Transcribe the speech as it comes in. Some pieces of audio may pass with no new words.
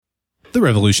The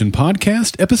Revolution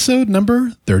Podcast, episode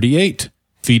number 38.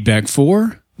 Feedback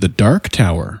for The Dark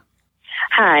Tower.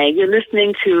 Hi, you're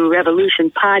listening to Revolution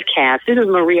Podcast. This is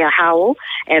Maria Howell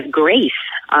as Grace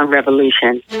on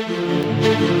Revolution.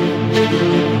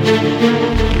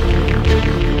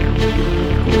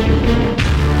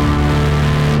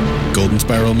 Golden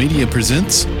Spiral Media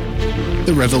presents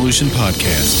The Revolution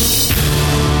Podcast.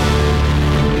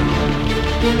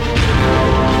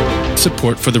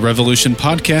 Support for The Revolution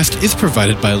Podcast is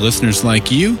provided by listeners like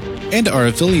you and our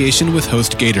affiliation with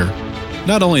HostGator.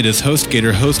 Not only does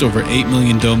HostGator host over 8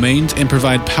 million domains and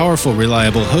provide powerful,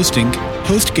 reliable hosting,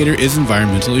 HostGator is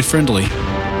environmentally friendly.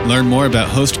 Learn more about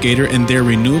HostGator and their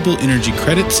renewable energy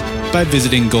credits by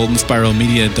visiting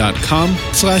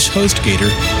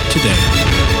goldenspiralmedia.com/HostGator today.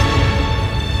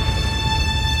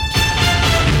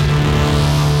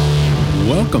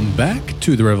 Welcome back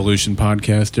to the Revolution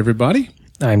Podcast, everybody.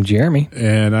 I'm Jeremy.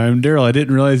 And I'm Daryl. I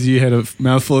didn't realize you had a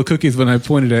mouthful of cookies when I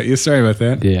pointed at you. Sorry about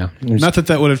that. Yeah. Not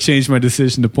that would have changed my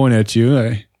decision to point at you.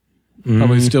 I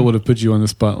probably still would have put you on the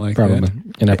spot like that.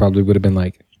 And I probably would have been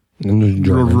like,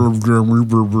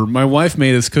 my wife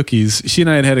made us cookies. She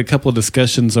and I had a couple of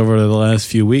discussions over the last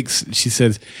few weeks. She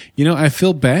said, I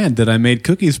feel bad that I made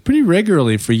cookies pretty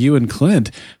regularly for you and Clint,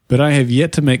 but I have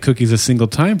yet to make cookies a single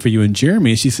time for you and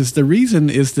Jeremy. She says, the reason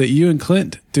is that you and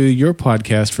Clint do your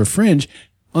podcast for Fringe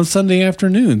on Sunday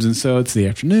afternoons. And so it's the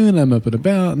afternoon, I'm up and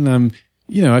about, and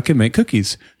I can make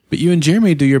cookies. But you and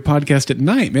Jeremy do your podcast at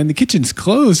night. Man, the kitchen's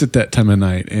closed at that time of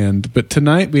night. But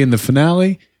tonight being the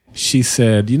finale, she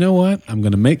said, you know what? I'm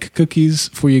going to make cookies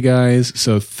for you guys.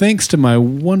 So thanks to my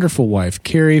wonderful wife,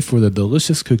 Carrie, for the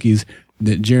delicious cookies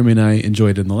that Jeremy and I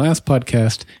enjoyed in the last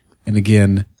podcast. And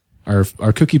again, our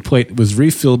cookie plate was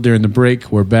refilled during the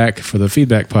break. We're back for the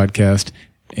feedback podcast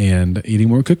and eating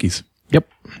more cookies. Yep.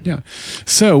 Yeah.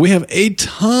 So we have a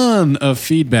ton of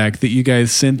feedback that you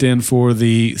guys sent in for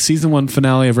the season 1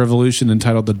 finale of Revolution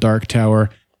entitled The Dark Tower.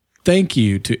 Thank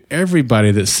you to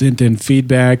everybody that sent in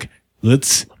feedback.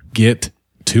 Let's get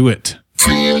to it.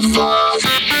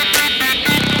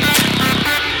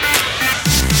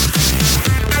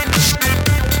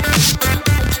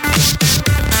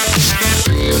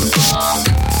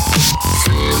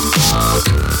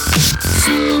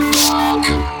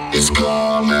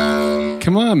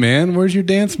 Come on, man. Where's your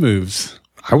dance moves?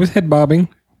 I was head bobbing.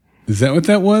 Is that what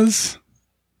that was?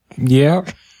 Yeah.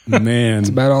 Man. That's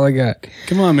about all I got.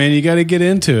 Come on, man. You got to get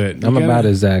into it. I'm about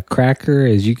as cracker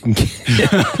as you can get.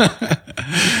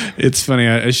 It's funny.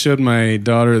 I showed my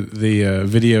daughter the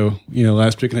video,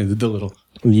 last week, and I did the little.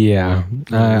 Yeah.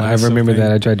 I remember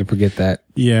that. I tried to forget that.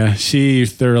 Yeah, she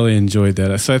thoroughly enjoyed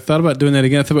that. So I thought about doing that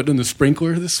again. I thought about doing the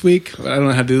sprinkler this week. I don't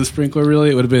know how to do the sprinkler, really.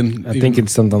 It would have been... I think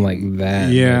it's something like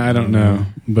that. Yeah, I don't know.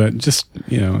 But just,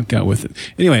 got with it.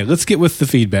 Anyway, let's get with the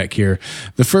feedback here.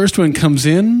 The first one comes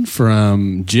in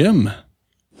from Jim.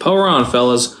 Power on,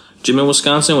 fellas. Jim in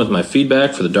Wisconsin with my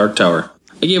feedback for The Dark Tower.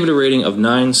 I gave it a rating of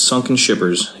 9 sunken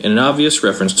shippers and an obvious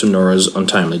reference to Nora's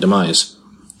untimely demise.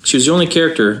 She was the only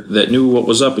character that knew what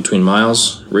was up between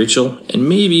Miles, Rachel, and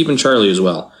maybe even Charlie as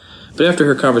well. But after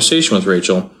her conversation with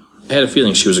Rachel, I had a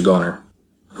feeling she was a goner.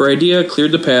 Her idea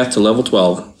cleared the path to level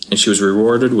 12, and she was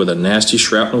rewarded with a nasty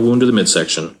shrapnel wound to the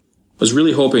midsection. I was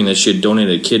really hoping that she had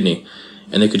donated a kidney,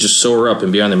 and they could just sew her up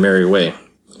and be on their merry way.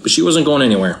 But she wasn't going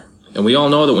anywhere, and we all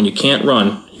know that when you can't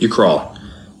run, you crawl.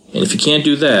 And if you can't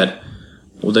do that,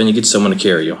 well then you get someone to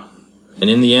carry you.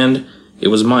 And in the end, it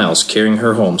was Miles carrying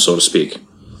her home, so to speak.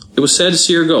 It was sad to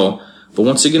see her go, but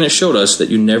once again it showed us that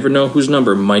you never know whose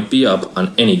number might be up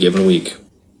on any given week.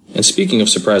 And speaking of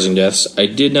surprising deaths, I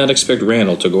did not expect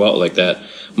Randall to go out like that,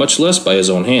 much less by his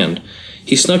own hand.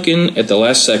 He snuck in at the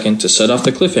last second to set off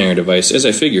the cliffhanger device, as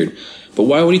I figured, but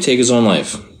why would he take his own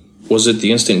life? Was it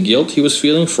the instant guilt he was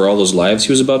feeling for all those lives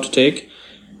he was about to take?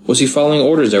 Was he following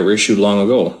orders that were issued long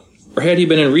ago? Or had he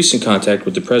been in recent contact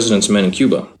with the president's men in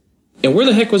Cuba? And where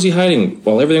the heck was he hiding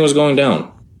while everything was going down?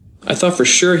 I thought for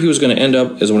sure he was going to end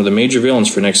up as one of the major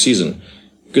villains for next season.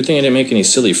 Good thing I didn't make any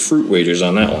silly fruit wagers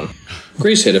on that one.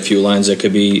 Grace had a few lines that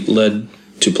could be led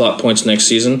to plot points next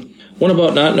season. One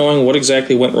about not knowing what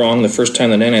exactly went wrong the first time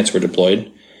the nanites were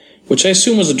deployed, which I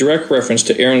assume was a direct reference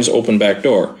to Aaron's open back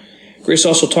door. Grace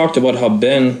also talked about how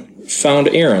Ben found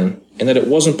Aaron and that it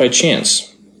wasn't by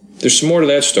chance. There's some more to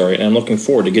that story, and I'm looking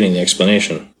forward to getting the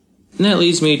explanation. And that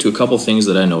leads me to a couple things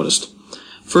that I noticed.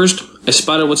 First, I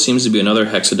spotted what seems to be another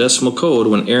hexadecimal code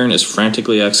when Aaron is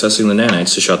frantically accessing the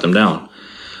nanites to shut them down.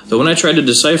 Though when I tried to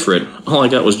decipher it, all I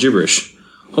got was gibberish.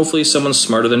 Hopefully someone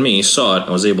smarter than me saw it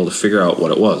and was able to figure out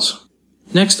what it was.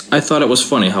 Next, I thought it was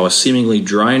funny how a seemingly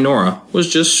dry Nora was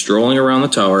just strolling around the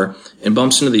tower and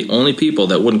bumps into the only people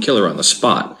that wouldn't kill her on the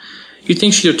spot. You'd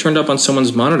think she'd have turned up on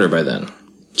someone's monitor by then.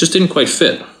 Just didn't quite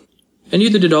fit. And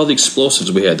neither did all the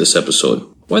explosives we had this episode.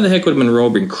 Why the heck would Monroe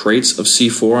bring crates of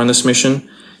C4 on this mission?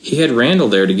 He had Randall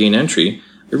there to gain entry.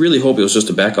 I really hope it was just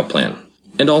a backup plan.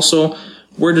 And also,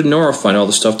 where did Nora find all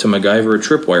the stuff to MacGyver a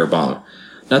tripwire bomb?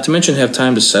 Not to mention have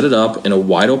time to set it up in a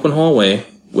wide open hallway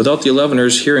without the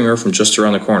 11ers hearing her from just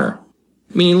around the corner.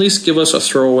 I mean, at least give us a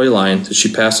throwaway line that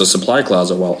she passed a supply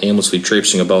closet while aimlessly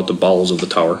traipsing about the bowels of the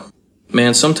tower.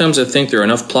 Man, sometimes I think there are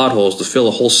enough plot holes to fill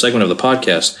a whole segment of the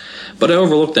podcast, but I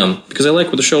overlook them because I like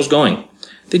where the show's going.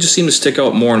 They just seem to stick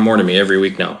out more and more to me every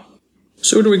week now.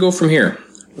 So where do we go from here?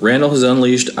 Randall has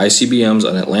unleashed ICBMs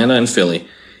on Atlanta and Philly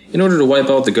in order to wipe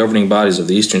out the governing bodies of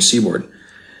the eastern seaboard.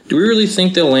 Do we really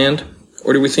think they'll land?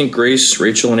 Or do we think Grace,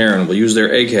 Rachel, and Aaron will use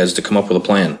their eggheads to come up with a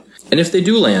plan? And if they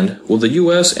do land, will the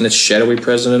U.S. and its shadowy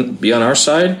president be on our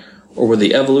side? Or will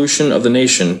the evolution of the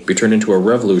nation be turned into a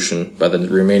revolution by the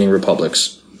remaining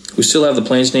republics? We still have the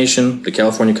Plains Nation, the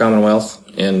California Commonwealth,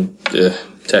 and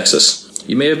Texas.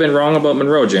 You may have been wrong about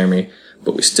Monroe, Jeremy,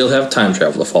 but we still have time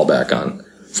travel to fall back on.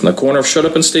 From the corner of Shut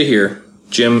Up and Stay Here,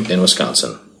 Jim in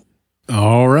Wisconsin.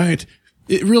 All right.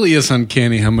 It really is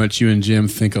uncanny how much you and Jim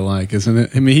think alike, isn't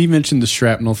it? I mean, he mentioned the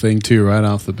shrapnel thing, too, right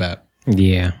off the bat.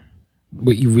 Yeah.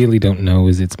 What you really don't know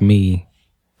is it's me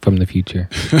from the future.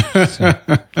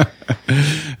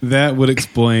 That would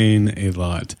explain a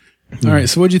lot. All right,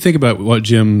 so what did you think about what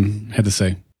Jim had to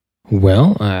say?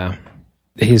 Well,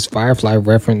 his Firefly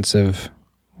reference of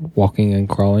walking and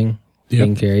crawling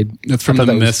being carried. That's from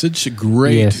The Message.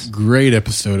 Great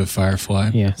episode of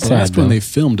Firefly. Yeah, the last one they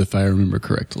filmed, if I remember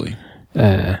correctly.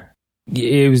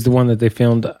 It was the one that they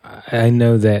filmed. I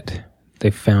know that they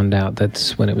found out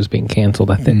that's when it was being canceled.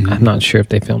 I think I'm not sure if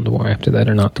they filmed more after that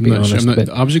or not, to be honest. But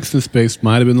Objects in Space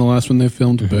might have been the last one they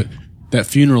filmed, but that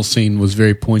funeral scene was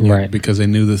very poignant because they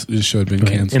knew this show had been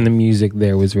canceled. And the music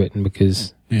there was written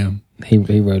because he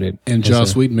wrote it. And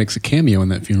Joss Whedon makes a cameo in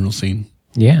that funeral scene.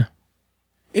 Yeah.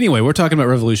 Anyway, we're talking about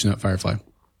Revolution, not Firefly.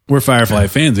 We're Firefly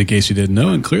fans, in case you didn't know,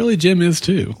 and clearly Jim is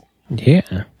too.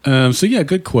 Yeah. So yeah,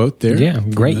 good quote there. Yeah,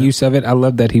 great use of it. I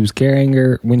love that he was carrying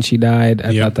her when she died.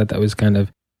 I thought that was kind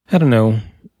of, I don't know.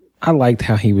 I liked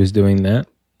how he was doing that,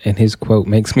 and his quote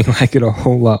makes me like it a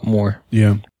whole lot more.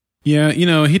 Yeah. Yeah,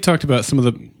 he talked about some of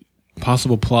the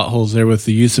possible plot holes there with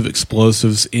the use of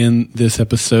explosives in this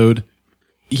episode.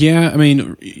 Yeah, I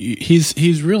mean,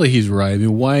 he's right. I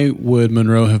mean, why would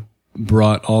Monroe have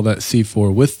brought all that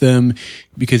C4 with them?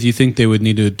 Because you think they would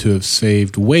need to have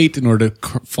saved weight in order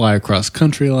to fly across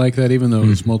country like that, even though it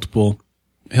was multiple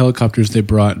helicopters they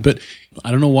brought. But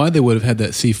I don't know why they would have had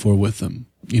that C4 with them,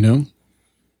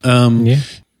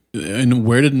 And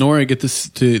where did Nora get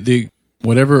this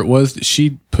whatever it was that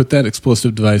she put that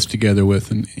explosive device together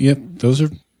with? And yep, those are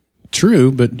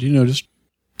true, but just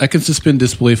I can suspend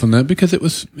disbelief on that because it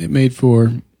made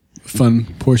for fun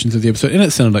portions of the episode, and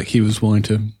it sounded like he was willing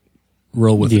to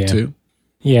roll with it too.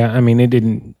 Yeah, I mean, it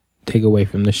didn't take away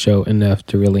from the show enough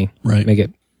to really make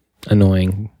it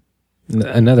annoying.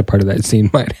 Another part of that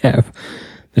scene might have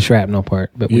the shrapnel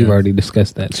part, but we've already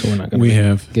discussed that, so we're not going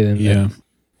to get into that. Yeah,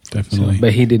 definitely. So,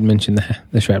 but he did mention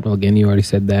the shrapnel again. You already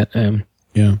said that. And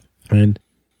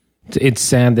it's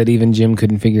sad that even Jim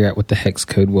couldn't figure out what the hex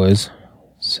code was.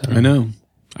 So I know.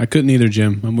 I couldn't either,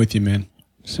 Jim. I'm with you, man.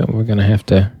 So we're going to have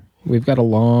to... We've got a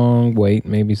long wait.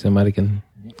 Maybe somebody can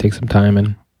take some time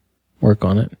and work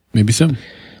on it. Maybe so.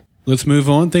 Let's move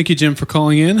on. Thank you, Jim, for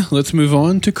calling in. Let's move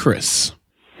on to Chris.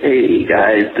 Hey,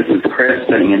 guys. This is Chris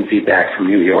sending in feedback from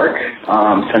New York.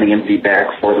 Sending in feedback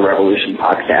for the Revolution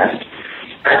podcast.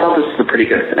 I thought this was a pretty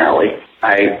good finale.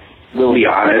 I will be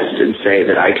honest and say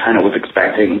that I kind of was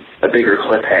expecting a bigger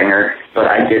cliffhanger, but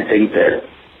I did think that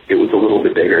it was a little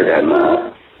bit bigger than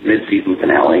the mid-season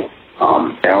finale.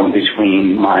 Down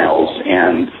between Miles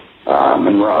and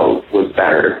Monroe was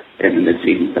better in the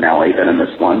mid-season finale than in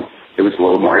this one. It was a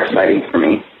little more exciting for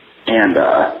me. And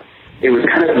it was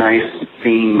kind of nice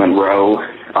seeing Monroe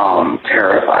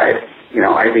terrified.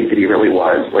 I think that he really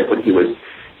was. Like when he was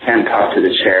handcuffed to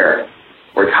the chair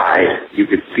or tied, you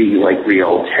could see like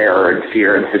real terror and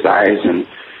fear in his eyes. And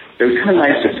it was kind of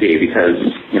nice to see because,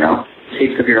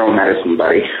 taste of your own medicine,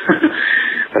 buddy.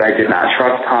 But I did not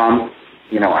trust Tom.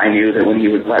 I knew that when he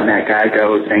was letting that guy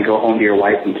go, saying go home to your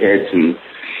wife and kids, and,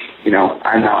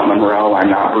 I'm not Monroe, I'm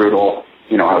not brutal.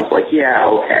 I was like, yeah,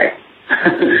 okay.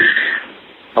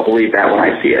 I'll believe that when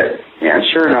I see it. And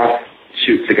sure enough,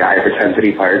 shoots the guy, pretends that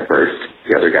he fired first,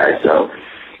 the other guy. So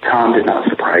Tom did not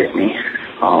surprise me.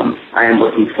 I am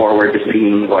looking forward to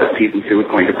seeing what season 2 is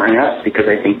going to bring us, because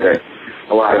I think that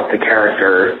a lot of the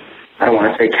character, I don't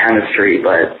want to say chemistry,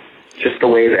 but just the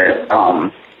way that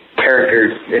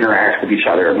characters interact with each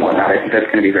other and whatnot. I think that's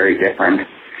going to be very different.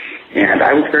 And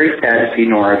I was very sad to see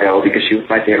Nora go because she was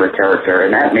my favorite character,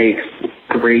 and that makes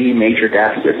 3 major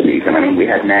deaths this season. I mean, we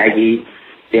had Maggie,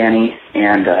 Danny,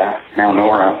 and now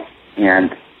Nora.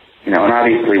 And, and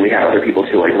obviously we had other people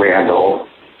too, like Randall,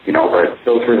 but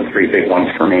those were the 3 big ones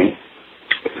for me.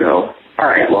 So, all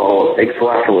right, well, thanks a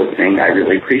lot for listening. I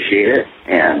really appreciate it,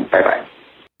 and bye-bye.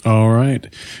 All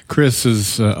right. Chris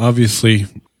is obviously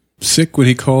sick when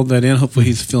he called that in. Hopefully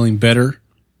he's feeling better.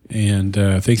 And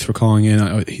thanks for calling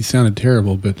in. He sounded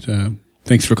terrible, but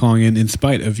thanks for calling in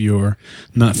spite of your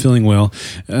not feeling well.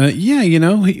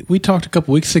 We talked a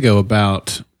couple weeks ago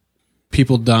about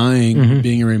people dying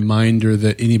being a reminder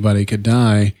that anybody could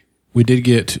die. We did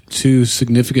get 2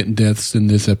 significant deaths in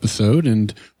this episode,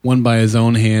 and one by his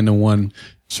own hand and one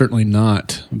certainly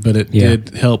not. But it did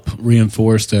help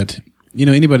reinforce that,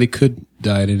 anybody could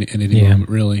die at any moment,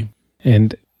 really.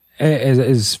 And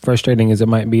as frustrating as it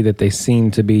might be that they seem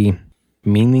to be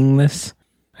meaningless,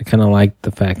 I kind of like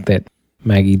the fact that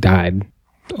Maggie died.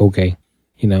 Okay.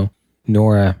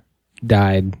 Nora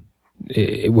died.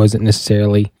 It wasn't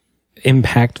necessarily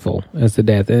impactful as the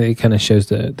death. It kind of shows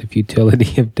the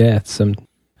futility of death.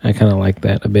 I kind of like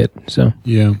that a bit. So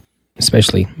yeah,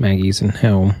 especially Maggie's and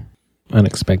how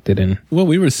unexpected. And well,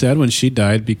 we were sad when she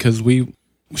died because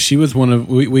she was one of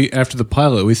we after the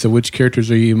pilot we said, which characters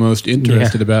are you most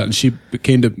interested about, and she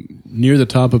came to near the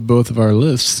top of both of our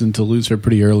lists, and to lose her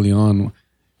pretty early on.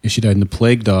 She died in the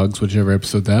Plague Dogs, whichever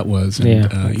episode that was. And,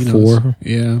 4.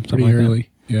 Pretty early.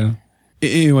 Yeah.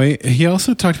 Anyway, he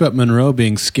also talked about Monroe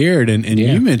being scared, and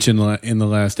you mentioned in the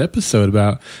last episode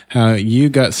about how you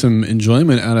got some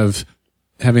enjoyment out of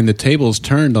having the tables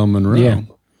turned on Monroe.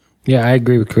 Yeah, I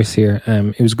agree with Chris here.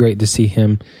 It was great to see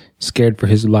him scared for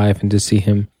his life and to see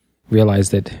him realize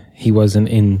that he wasn't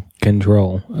in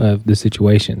control of the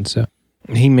situation. So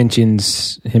he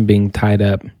mentions him being tied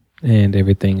up and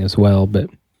everything as well, but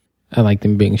I liked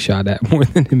him being shot at more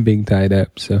than him being tied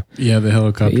up. So yeah, the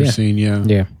helicopter scene.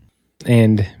 Yeah.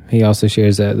 And he also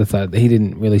shares the thought that he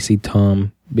didn't really see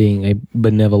Tom being a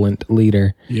benevolent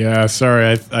leader. Yeah,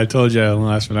 sorry, I told you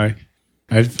last one.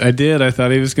 I did. I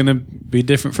thought he was going to be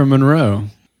different from Monroe.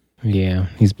 Yeah,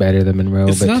 he's better than Monroe.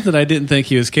 It's not that I didn't think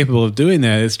he was capable of doing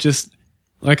that. It's just,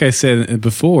 like I said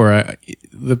before,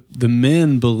 the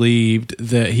men believed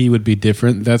that he would be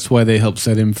different. That's why they helped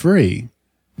set him free.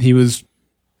 It was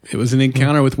an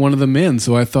encounter with one of the men,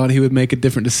 so I thought he would make a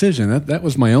different decision. That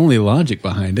was my only logic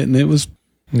behind it, and it was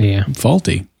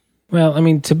faulty. Well, I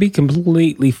mean, to be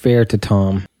completely fair to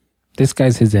Tom, this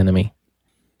guy's his enemy.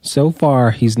 So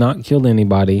far, he's not killed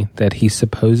anybody that he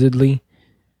supposedly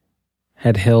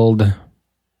had held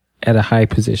at a high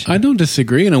position. I don't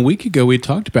disagree. And a week ago, we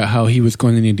talked about how he was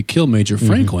going to need to kill Major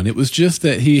Franklin. It was just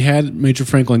that he had Major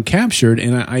Franklin captured,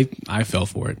 and I fell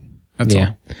for it. That's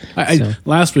all.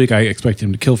 Last week, I expected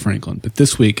him to kill Franklin, but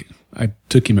this week, I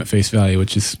took him at face value,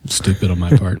 which is stupid on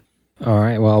my part. All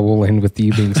right. Well, we'll end with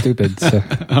you being stupid. So.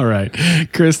 All right.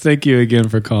 Chris, thank you again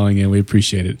for calling in. We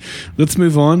appreciate it. Let's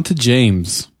move on to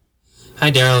James. Hi,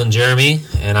 Daryl and Jeremy.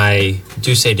 And I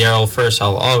do say Daryl first.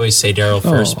 I'll always say Daryl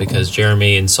first because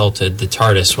Jeremy insulted the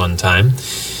TARDIS one time.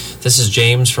 This is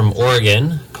James from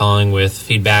Oregon calling with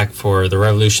feedback for the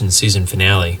Revolution season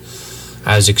finale.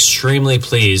 I was extremely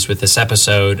pleased with this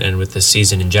episode and with this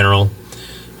season in general.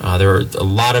 There were a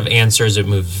lot of answers that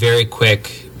moved very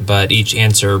quick, but each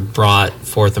answer brought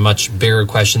forth a much bigger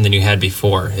question than you had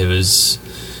before. It was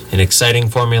an exciting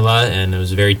formula, and it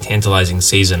was a very tantalizing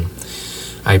season.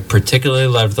 I particularly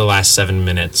loved the last 7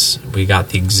 minutes. We got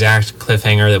the exact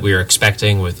cliffhanger that we were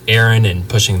expecting with Aaron and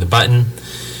pushing the button,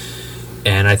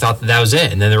 and I thought that was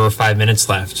it. And then there were 5 minutes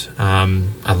left.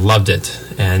 I loved it,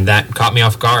 and that caught me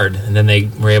off guard. And then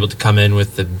they were able to come in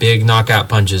with the big knockout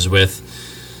punches with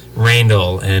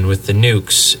Randall and with the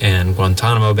nukes and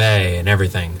Guantanamo Bay and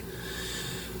everything.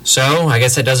 So I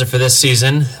guess that does it for this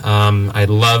season. I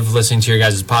love listening to your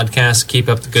guys' podcast. Keep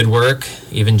up the good work,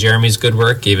 even Jeremy's good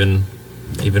work, even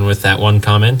with that one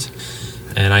comment.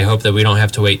 And I hope that we don't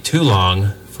have to wait too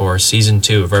long for Season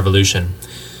 2 of Revolution.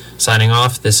 Signing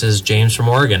off, this is James from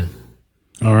Oregon.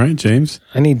 All right, James.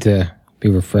 I need to be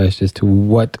refreshed as to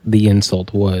what the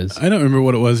insult was. I don't remember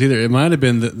what it was either. It might have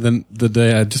been the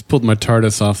day I just pulled my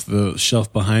TARDIS off the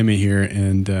shelf behind me here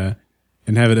and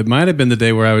have it. It might have been the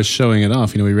day where I was showing it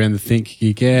off. We ran the Think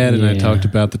Geek ad, and I talked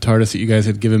about the TARDIS that you guys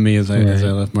had given me as I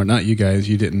left. Not you guys.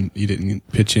 You didn't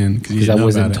pitch in because I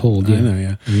wasn't told. I know.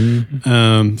 Yeah.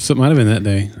 Mm-hmm. So it might have been that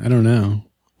day. I don't know.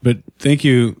 But thank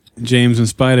you, James. In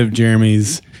spite of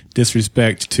Jeremy's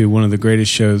disrespect to one of the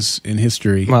greatest shows in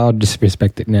history. Well, I'll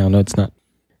disrespect it now. No, it's not.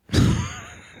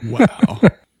 Wow.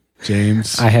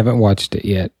 James. I haven't watched it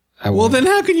yet. Well, then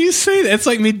how can you say that? It's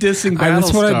like me dissing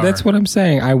Battlestar. That's what I'm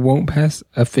saying. I won't pass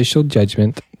official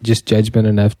judgment, just judgment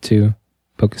enough to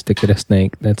poke a stick at a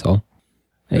snake. That's all.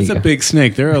 It's a big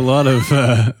snake. There are a lot of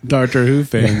Doctor Who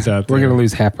fans out there. We're going to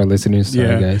lose half our listeners.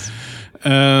 Sorry, guys.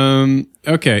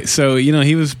 Okay, so,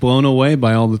 he was blown away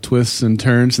by all the twists and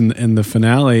turns in the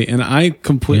finale, and I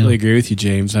completely agree with you,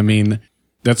 James. I mean,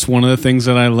 that's one of the things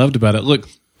that I loved about it. Look,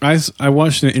 I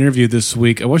watched an interview this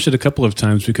week. I watched it a couple of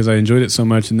times because I enjoyed it so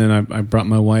much, and then I brought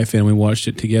my wife in and we watched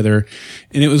it together.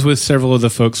 And it was with several of the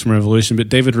folks from Revolution, but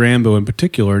David Rambo in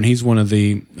particular, and he's one of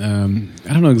the,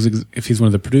 I don't know if he's one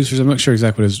of the producers. I'm not sure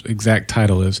exactly what his exact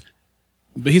title is,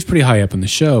 but he's pretty high up in the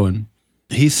show. And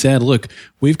he said, look,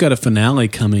 we've got a finale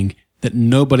coming that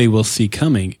nobody will see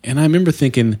coming. And I remember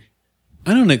thinking,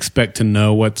 I don't expect to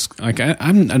know what's like.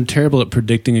 I'm terrible at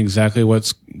predicting exactly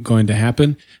what's going to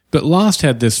happen. But Lost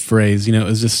had this phrase, it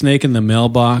was the snake in the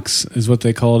mailbox is what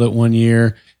they called it one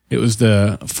year. It was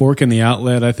the fork in the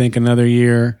outlet, I think, another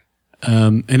year.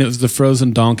 And it was the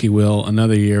frozen donkey wheel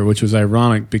another year, which was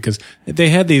ironic because they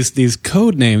had these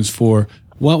code names for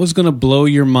what was going to blow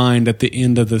your mind at the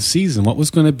end of the season, what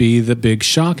was going to be the big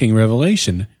shocking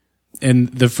revelation. And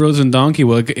the frozen donkey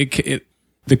wheel,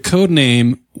 the code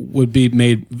name would be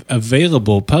made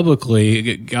available publicly.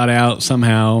 It got out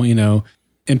somehow,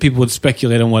 and people would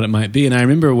speculate on what it might be. And I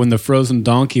remember when the frozen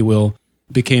donkey wheel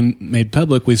became made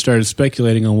public, we started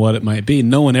speculating on what it might be.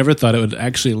 No one ever thought it would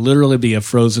actually literally be a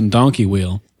frozen donkey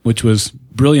wheel, which was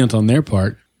brilliant on their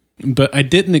part. But I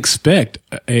didn't expect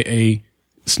a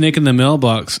snake in the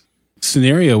mailbox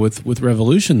scenario with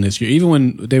Revolution this year. Even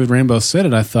when David Rambo said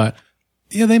it, I thought,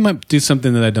 yeah, they might do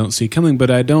something that I don't see coming,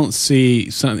 but I don't see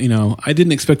I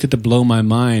didn't expect it to blow my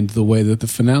mind the way that the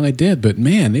finale did, but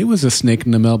man, it was a snake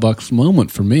in the mailbox moment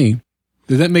for me.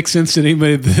 Did that make sense to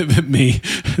anybody but me?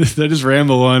 Did I just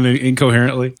ramble on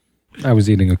incoherently? I was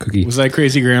eating a cookie. Was I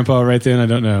crazy grandpa right then? I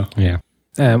don't know. Yeah.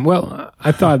 Well,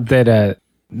 I thought that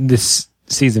this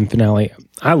season finale,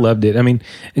 I loved it. I mean,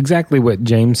 exactly what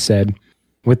James said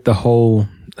with the whole,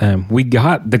 we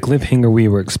got the cliffhanger we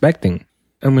were expecting.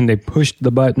 And when they pushed the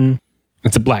button,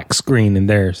 it's a black screen and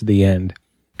there's the end.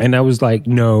 And I was like,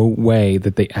 no way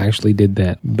that they actually did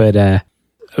that. But I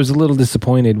was a little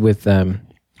disappointed with,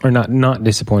 or not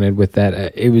disappointed with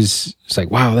that. It's like,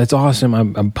 wow, that's awesome.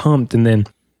 I'm pumped. And then,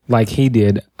 like he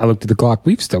did, I looked at the clock.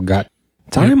 We've still got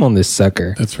time on this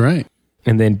sucker. That's right.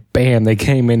 And then, bam, they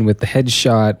came in with the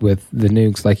headshot with the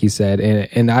nukes, like he said.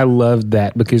 And I loved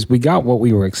that because we got what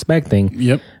we were expecting.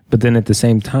 Yep. But then at the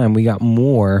same time, we got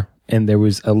more. And there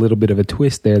was a little bit of a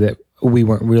twist there that we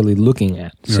weren't really looking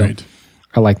at. So right.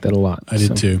 I like that a lot. I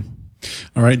did too.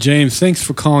 All right, James, thanks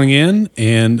for calling in,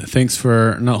 and thanks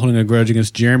for not holding a grudge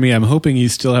against Jeremy. I'm hoping you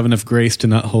still have enough grace to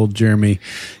not hold Jeremy,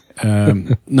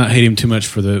 not hate him too much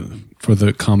for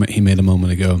the comment he made a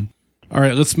moment ago. All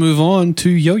right, let's move on to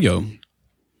Yo-Yo.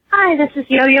 Hi, this is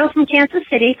Yo-Yo from Kansas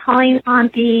City calling on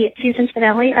the season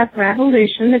finale of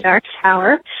Revolution, The Dark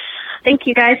Tower. Thank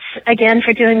you guys again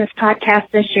for doing this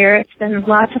podcast this year. It's been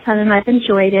lots of fun and I've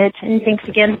enjoyed it. And thanks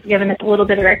again for giving us a little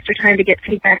bit of extra time to get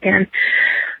feedback in.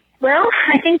 Well,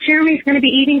 I think Jeremy's going to be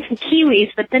eating some kiwis,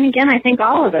 but then again, I think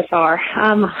all of us are.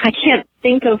 I can't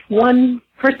think of one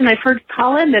person I've heard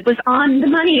call in that was on the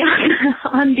money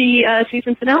on the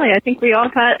season finale. I think we all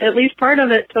got at least part of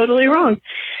it totally wrong.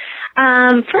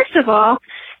 First of all,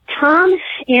 Tom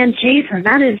and Jason,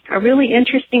 that is a really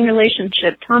interesting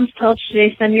relationship. Tom's told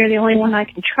Jason, you're the only one I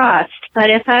can trust. But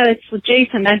if I was with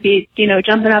Jason, I'd be,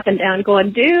 jumping up and down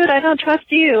going, dude, I don't trust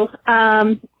you.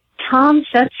 Tom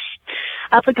sets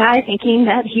up a guy thinking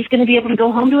that he's going to be able to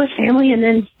go home to his family and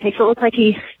then makes it look like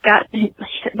he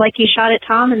shot at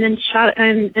Tom and then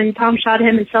and Tom shot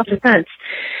him in self-defense.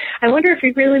 I wonder if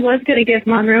he really was going to give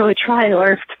Monroe a trial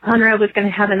or if Monroe was going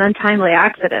to have an untimely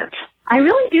accident. I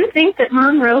really do think that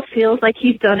Monroe feels like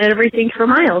he's done everything for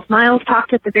Miles. Miles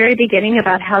talked at the very beginning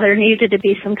about how there needed to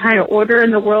be some kind of order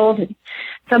in the world and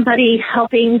somebody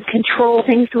helping control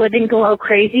things so it didn't go all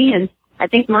crazy. And I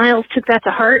think Miles took that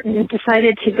to heart and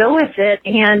decided to go with it.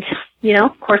 And,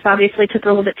 of course, obviously took it a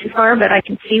little bit too far, but I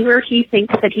can see where he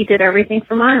thinks that he did everything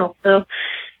for Miles. So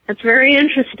that's very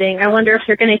interesting. I wonder if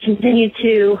they're going to continue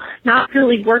to not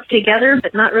really work together,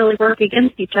 but not really work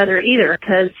against each other either,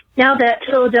 because now that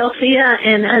Philadelphia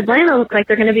and Atlanta look like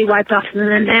they're going to be wiped off from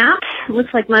the map, it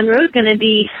looks like Monroe's going to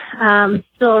be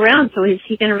still around. So is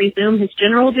he going to resume his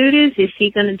general duties? Is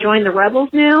he going to join the rebels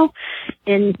now?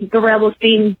 And the rebels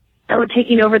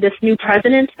taking over this new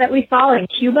president that we saw in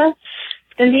Cuba?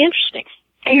 It's going to be interesting.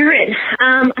 Aaron,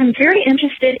 I'm very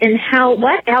interested in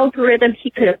what algorithm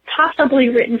he could have possibly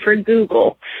written for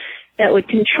Google that would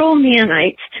control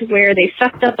nanites to where they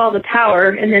sucked up all the power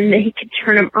and then they could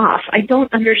turn them off. I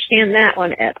don't understand that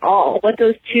one at all, what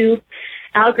those two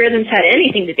algorithms had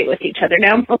anything to do with each other.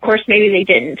 Now, of course, maybe they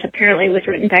didn't. Apparently it was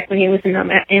written back when he was in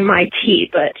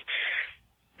MIT, but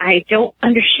I don't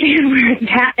understand where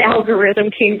that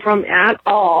algorithm came from at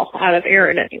all, out of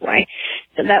Aaron anyway.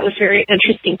 So that was very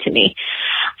interesting to me.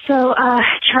 So,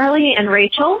 Charlie and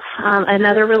Rachel,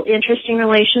 another real interesting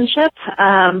relationship.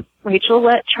 Rachel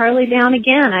let Charlie down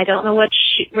again. I don't know what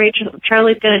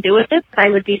Charlie's going to do with it. I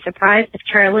would be surprised if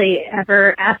Charlie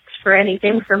ever asks for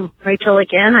anything from Rachel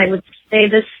again. I would say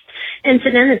this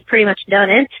incident has pretty much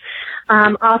done it.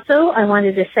 Also, I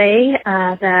wanted to say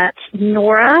that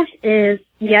Nora is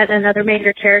yet another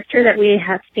major character that we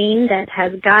have seen that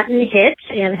has gotten hit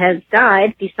and has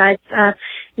died, besides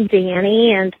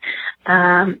Danny and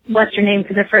what's her name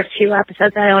for the first few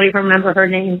episodes. I don't even remember her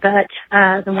name, but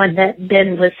the one that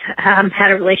Ben was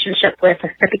had a relationship with at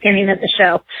the beginning of the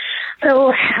show.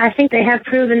 So I think they have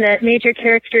proven that major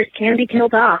characters can be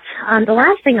killed off. The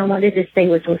last thing I wanted to say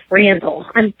was with Randall.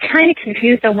 I'm kind of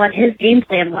confused on what his game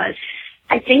plan was.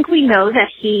 I think we know that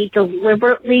he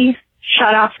deliberately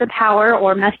shut off the power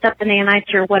or messed up the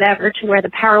nanites or whatever to where the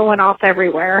power went off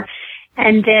everywhere.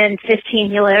 And then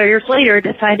 15 years later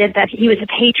decided that he was a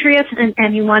patriot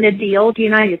and he wanted the old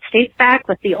United States back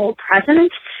with the old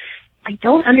president. I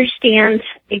don't understand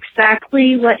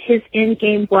exactly what his end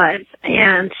game was,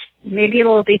 and maybe it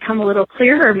will become a little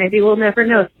clearer, or maybe we'll never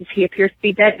know since he appears to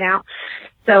be dead now.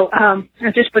 So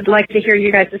I just would like to hear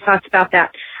you guys' thoughts about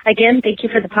that. Again, thank you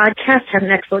for the podcast. Have an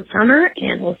excellent summer,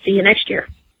 and we'll see you next year.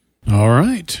 All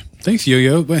right. Thanks,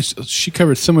 Yo-Yo. She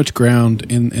covered so much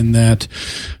ground in that.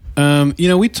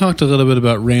 We talked a little bit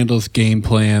about Randall's game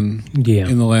plan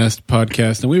in the last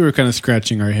podcast, and we were kind of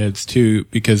scratching our heads, too,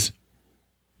 because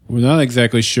we're not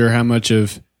exactly sure how much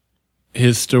of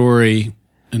his story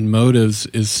and motives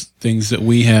is things that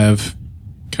we have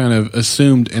kind of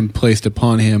assumed and placed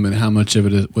upon him, and how much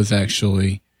of it was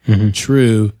actually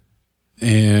true.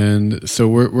 And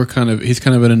so he's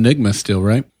kind of an enigma still,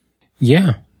 right?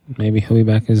 Yeah. Maybe he'll be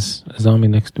back as a zombie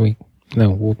next week.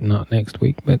 No, well, not next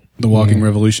week, but The Walking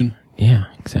Revolution. Yeah,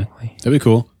 exactly. That'd be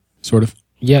cool, sort of.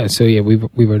 Yeah, so yeah, we've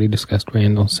already discussed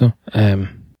Randall. So,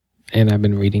 and I've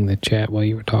been reading the chat while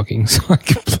you were talking, so I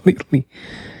completely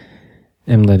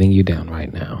am letting you down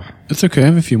right now. It's okay. I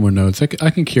have a few more notes. I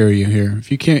can carry you here.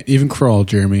 If you can't even crawl,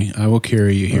 Jeremy, I will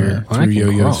carry you here through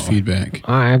Yo-Yo's feedback.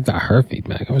 I've got her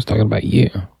feedback. I was talking about you.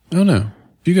 Oh no,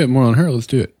 if you got more on her, let's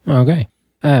do it. Okay.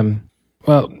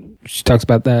 Well, she talks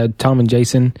about Tom and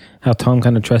Jason, how Tom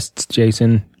kind of trusts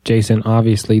Jason. Jason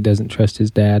obviously doesn't trust his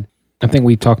dad. I think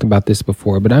we talked about this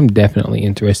before, but I'm definitely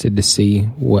interested to see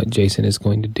what Jason is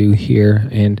going to do here.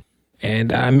 And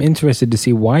I'm interested to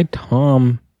see why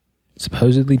Tom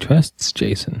supposedly trusts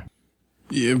Jason.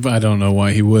 Yeah, but I don't know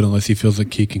why he would, unless he feels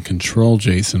like he can control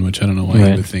Jason, which I don't know why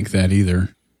he would think that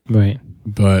either. Right.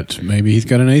 But maybe he's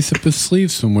got an ace up his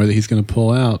sleeve somewhere that he's going to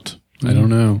pull out. I don't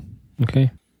know.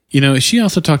 Okay. She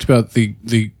also talked about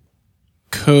the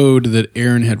code that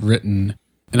Aaron had written,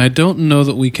 and I don't know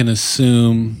that we can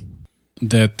assume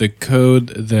that the code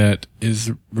that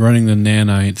is running the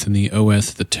nanites and the OS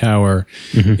of the tower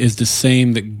is the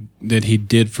same that he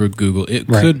did for Google. It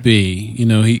could be,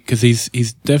 because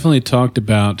he's definitely talked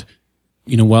about,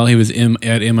 while he was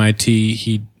at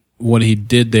MIT, what he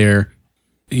did there,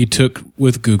 he took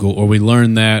with Google, or we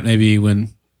learned that maybe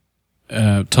when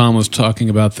Tom was talking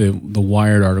about the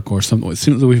Wired article or something. It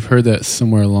seems that we've heard that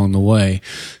somewhere along the way,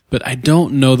 but I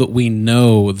don't know that we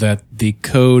know that the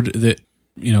code that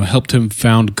helped him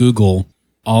found Google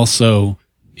also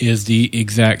is the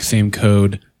exact same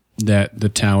code that the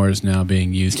tower is now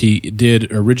being used. He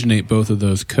did originate both of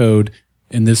those code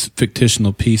in this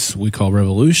fictional piece we call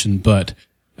Revolution, but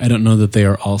I don't know that they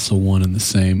are also one and the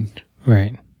same.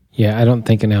 Right. Yeah, I don't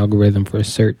think an algorithm for a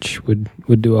search would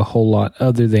do a whole lot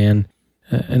other than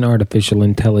an artificial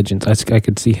intelligence. I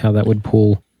could see how that would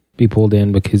be pulled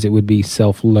in, because it would be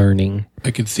self-learning.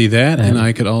 I could see that, and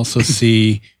I could also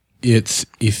see its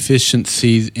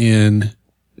efficiencies in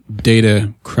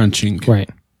data crunching. Right.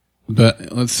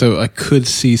 But so I could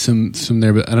see some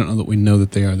there, but I don't know that we know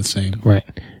that they are the same. Right.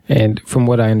 And from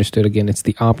what I understood, again, it's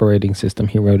the operating system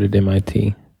he wrote at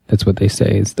MIT. That's what they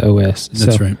say is the OS.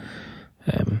 That's right.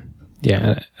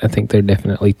 Yeah, I think they're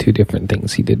definitely two different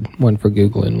things. He did one for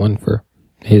Google and one for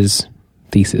his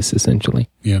thesis, essentially.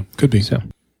 Yeah, could be. So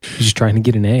he's just trying to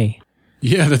get an A.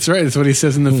 Yeah, that's right. That's what he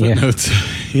says in the footnotes.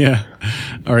 Yeah.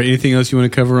 All right. Anything else you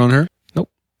want to cover on her?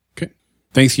 Nope. Okay.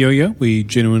 Thanks, Yo-Yo. We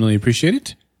genuinely appreciate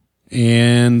it.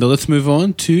 And let's move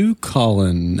on to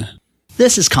Colin.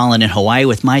 This is Colin in Hawaii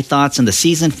with my thoughts on the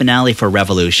season finale for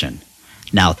Revolution.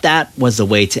 Now that was the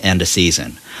way to end a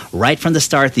season. Right from the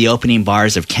start, the opening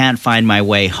bars of Can't Find My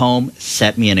Way Home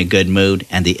set me in a good mood,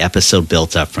 and the episode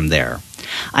built up from there.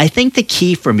 I think the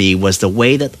key for me was the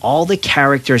way that all the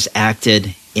characters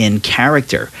acted in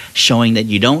character, showing that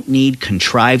you don't need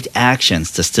contrived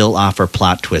actions to still offer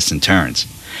plot twists and turns.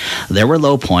 There were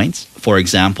low points. For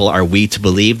example, are we to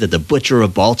believe that the Butcher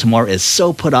of Baltimore is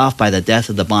so put off by the death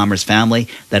of the bomber's family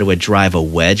that it would drive a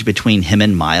wedge between him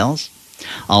and Miles?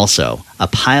 Also, a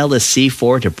pile of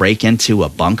C4 to break into a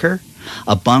bunker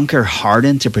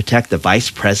hardened to protect the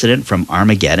vice president from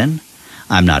Armageddon?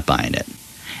 I'm not buying it.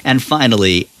 And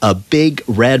finally, a big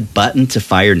red button to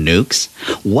fire nukes?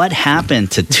 What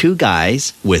happened to two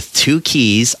guys with two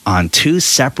keys on two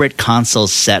separate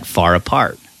consoles set far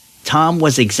apart? Tom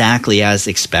was exactly as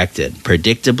expected,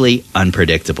 predictably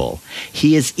unpredictable.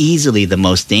 He is easily the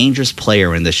most dangerous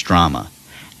player in this drama.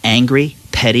 Angry,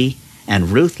 petty, and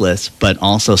ruthless, but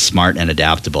also smart and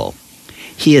adaptable.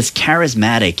 He is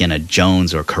charismatic in a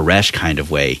Jones or Koresh kind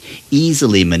of way,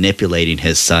 easily manipulating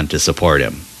his son to support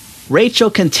him. Rachel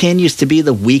continues to be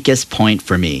the weakest point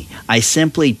for me. I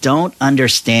simply don't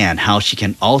understand how she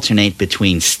can alternate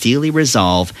between steely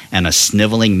resolve and a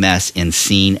sniveling mess in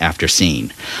scene after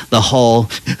scene. The whole,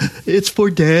 it's for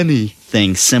Danny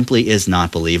thing simply is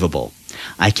not believable.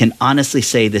 I can honestly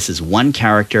say this is one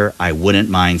character I wouldn't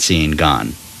mind seeing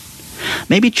gone.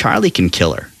 Maybe Charlie can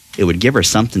kill her. It would give her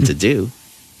something to do.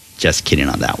 Just kidding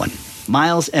on that one.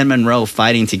 Miles and Monroe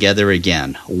fighting together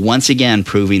again, once again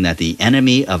proving that the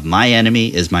enemy of my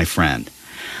enemy is my friend.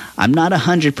 I'm not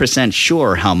 100%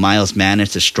 sure how Miles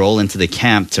managed to stroll into the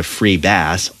camp to free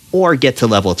Bass or get to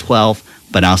level 12,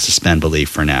 but I'll suspend belief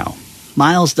for now.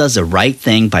 Miles does the right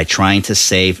thing by trying to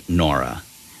save Nora.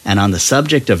 And on the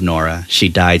subject of Nora, she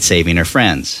died saving her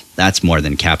friends. That's more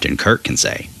than Captain Kirk can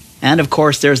say. And of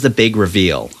course, there's the big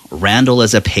reveal. Randall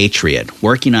is a patriot,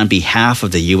 working on behalf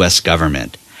of the U.S.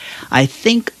 government. I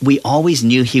think we always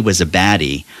knew he was a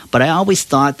baddie, but I always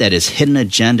thought that his hidden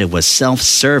agenda was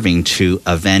self-serving to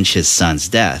avenge his son's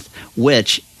death,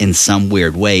 which, in some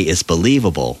weird way, is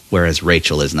believable, whereas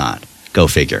Rachel is not. Go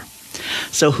figure.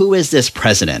 So who is this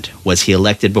president? Was he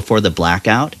elected before the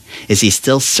blackout? Is he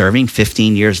still serving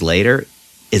 15 years later?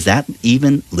 Is that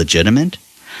even legitimate?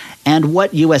 And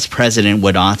what U.S. president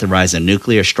would authorize a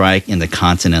nuclear strike in the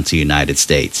continental United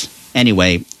States?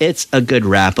 Anyway, it's a good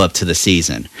wrap-up to the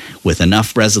season, with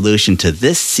enough resolution to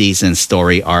this season's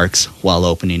story arcs while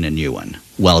opening a new one.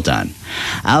 Well done.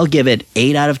 I'll give it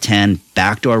 8 out of 10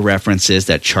 backdoor references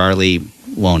that Charlie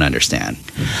won't understand.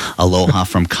 Aloha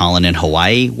from Colin in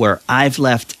Hawaii, where I've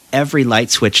left every light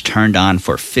switch turned on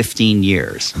for 15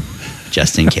 years,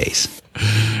 just in case.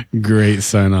 Great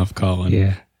sign-off, Colin.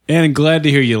 Yeah. And glad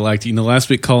to hear you liked it. You know, last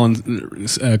week Colin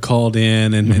called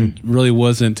in and really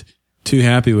wasn't too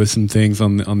happy with some things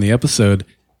on the episode,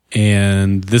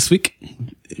 and this week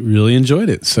really enjoyed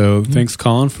it. So thanks,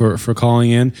 Colin, for calling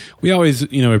in. We always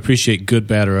appreciate good,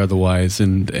 bad, or otherwise,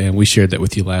 and we shared that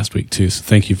with you last week too. So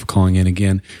thank you for calling in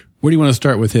again. Where do you want to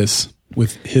start with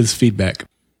his feedback?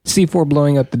 C4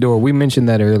 blowing up the door. We mentioned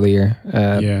that earlier.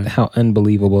 How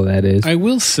unbelievable that is. I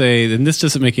will say, and this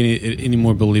doesn't make it any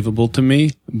more believable to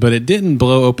me, but it didn't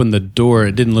blow open the door.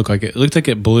 It didn't look like it. It looked like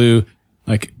it blew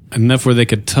like enough where they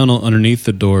could tunnel underneath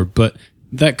the door, but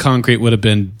that concrete would have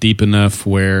been deep enough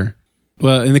where,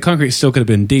 well, and the concrete still could have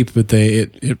been deep, but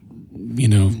it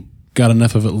got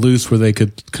enough of it loose where they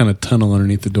could kind of tunnel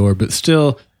underneath the door. But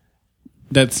still,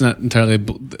 that's not how they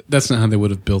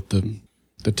would have built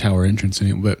the tower entrance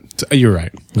anyway. But you're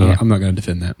right. Yeah. I'm not going to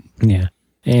defend that. Yeah.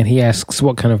 And he asks,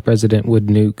 what kind of president would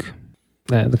nuke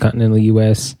the continental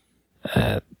U.S.?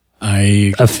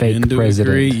 A fake president.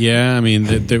 Agree. Yeah, I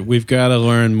mean, we've got to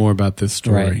learn more about this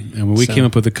story. Right. And we came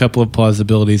up with a couple of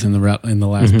plausibilities in the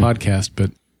last podcast, but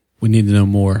we need to know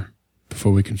more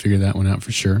before we can figure that one out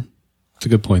for sure. It's a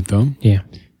good point, though. Yeah.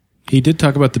 He did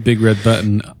talk about the big red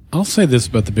button. I'll say this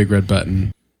about the big red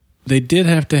button. They did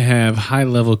have to have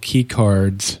high-level key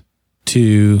cards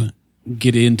to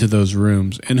get into those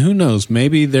rooms. And who knows,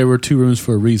 maybe there were 2 rooms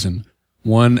for a reason.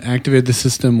 One activated the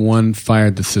system, one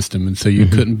fired the system, and so you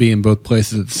couldn't be in both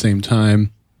places at the same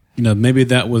time. Maybe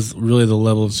that was really the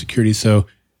level of security. So,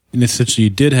 and essentially,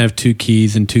 you did have 2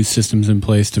 keys and 2 systems in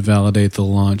place to validate the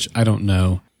launch. I don't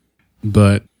know,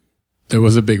 but there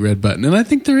was a big red button, and I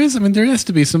think there is. I mean, there has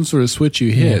to be some sort of switch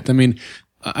you hit. Yeah. I mean,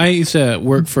 I used to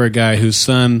work for a guy whose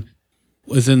son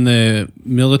was in the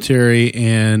military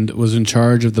and was in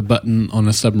charge of the button on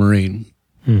a submarine.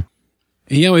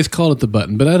 He always called it the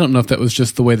button, but I don't know if that was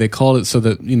just the way they called it so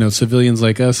that, civilians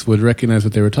like us would recognize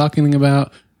what they were talking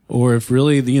about, or if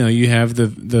really, you have the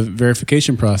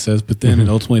verification process, but then it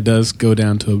ultimately does go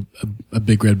down to a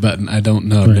big red button. I don't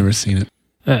know. I've never seen it.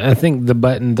 I think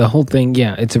the whole thing,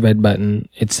 it's a red button.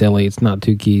 It's silly. It's not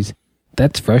 2 keys.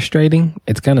 That's frustrating.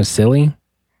 It's kind of silly.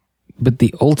 But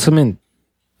the ultimate,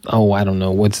 I don't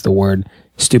know, what's the word?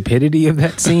 Stupidity of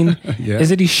that scene is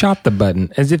that he shot the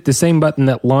button as if the same button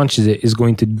that launches it is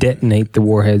going to detonate the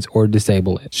warheads or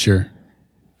disable it. Sure.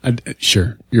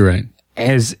 Sure. You're right.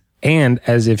 As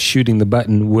if shooting the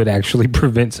button would actually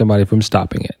prevent somebody from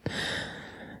stopping it.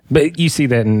 But you see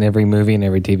that in every movie and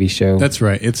every TV show. That's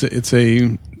right. It's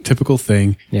a typical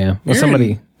thing. Yeah.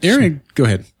 Well, Aaron, go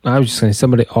ahead. I was just saying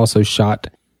somebody also shot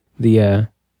the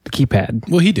keypad.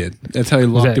 Well, he did. That's how he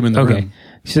locked him in the room.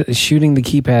 Shooting the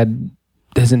keypad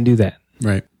doesn't do that.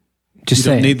 Right. Just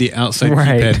you don't need the outside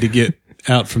keypad to get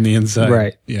out from the inside.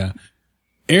 Right. Yeah.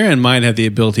 Aaron might have the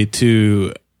ability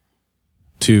to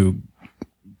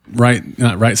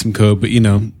not write some code, but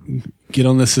get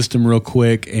on the system real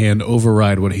quick and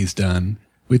override what he's done.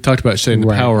 We talked about shutting the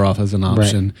power off as an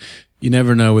option. Right. You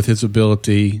never know with his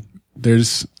ability.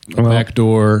 There's a back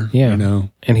door. Yeah.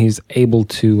 And he's able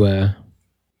to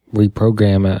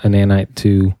reprogram a nanite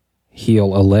to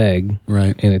heal a leg.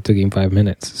 Right. And it took him 5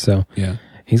 minutes. So yeah.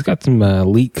 He's got some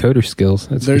elite coder skills.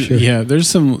 That's for sure. Yeah, there's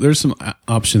some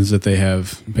options that they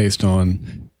have based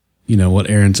on, what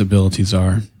Aaron's abilities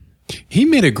are. He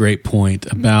made a great point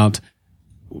about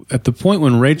at the point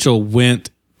when Rachel went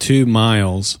to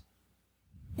Miles,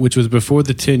 which was before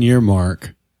the 10-year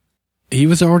mark, he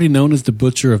was already known as the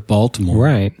Butcher of Baltimore.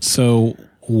 Right. So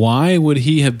why would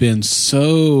he have been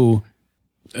so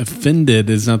offended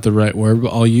is not the right word,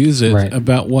 but I'll use it,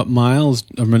 about what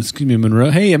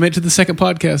Monroe. Hey, I made it to the second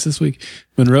podcast this week.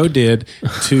 Monroe did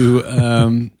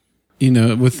to,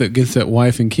 against that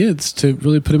wife and kids to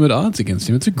really put him at odds against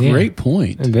him. It's a great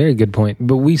point. A very good point.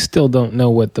 But we still don't know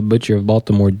what the Butcher of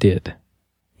Baltimore did.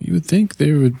 You would think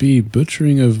there would be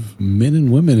butchering of men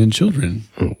and women and children.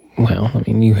 Well,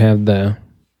 you have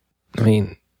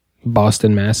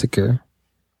Boston Massacre.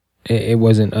 It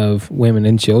wasn't of women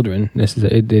and children.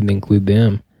 It didn't include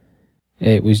them.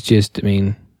 It was just,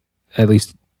 at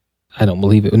least I don't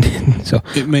believe it. So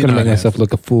it may I'm going to make myself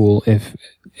look a fool if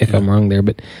I'm wrong there.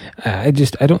 But I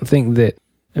don't think that,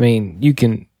 you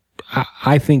can,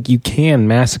 I think you can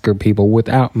massacre people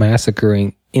without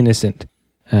massacring innocent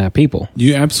people.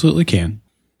 You absolutely can.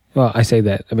 Well, I say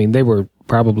that. They were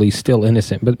probably still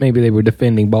innocent, but maybe they were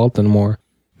defending Baltimore.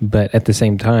 But at the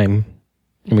same time,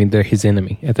 they're his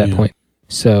enemy at that point.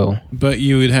 So, but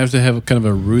you would have to have kind of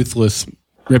a ruthless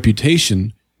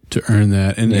reputation to earn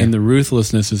that, and the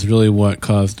ruthlessness is really what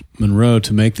caused Monroe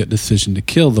to make that decision to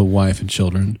kill the wife and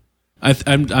children.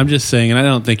 I'm just saying, and I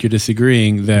don't think you're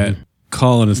disagreeing that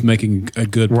Colin is making a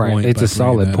good point. Right, it's a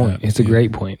solid point. It's a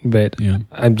great point, but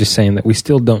I'm just saying that we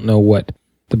still don't know what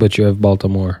the Butcher of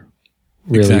Baltimore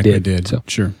really did. So.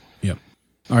 Sure. Yep.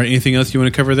 All right. Anything else you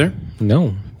want to cover there?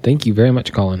 No. Thank you very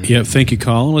much, Colin. Yeah, thank you,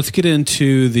 Colin. Let's get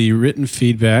into the written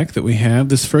feedback that we have.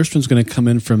 This first one's going to come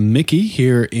in from Mickey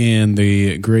here in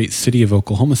the great city of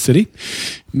Oklahoma City.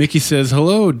 Mickey says,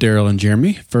 hello, Daryl and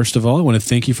Jeremy. First of all, I want to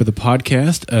thank you for the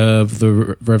podcast of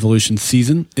the Revolution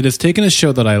season. It has taken a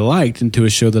show that I liked into a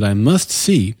show that I must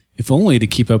see, if only to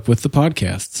keep up with the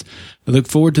podcasts. I look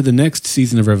forward to the next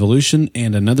season of Revolution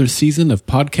and another season of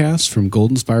podcasts from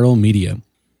Golden Spiral Media.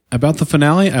 About the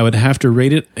finale, I would have to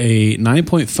rate it a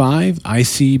 9.5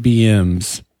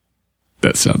 ICBMs.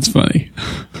 That sounds funny.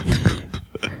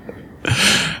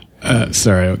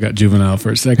 Sorry, I got juvenile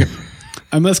for a second.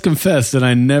 I must confess that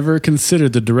I never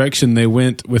considered the direction they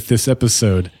went with this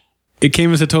episode. It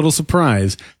came as a total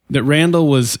surprise. That Randall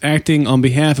was acting on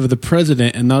behalf of the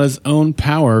president and not his own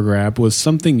power grab was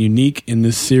something unique in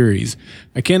this series.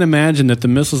 I can't imagine that the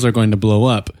missiles are going to blow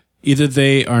up. Either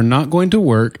they are not going to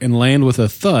work and land with a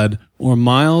thud, or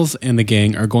Miles and the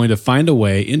gang are going to find a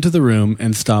way into the room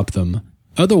and stop them.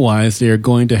 Otherwise, they are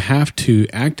going to have to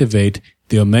activate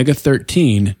the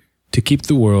Omega-13 to keep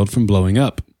the world from blowing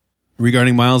up.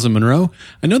 Regarding Miles and Monroe,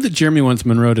 I know that Jeremy wants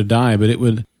Monroe to die, but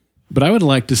I would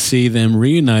like to see them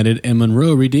reunited and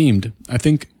Monroe redeemed. I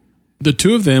think the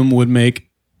two of them would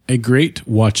make a great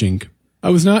watching. I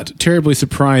was not terribly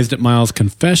surprised at Miles'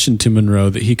 confession to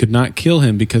Monroe that he could not kill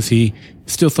him because he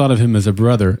still thought of him as a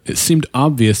brother. It seemed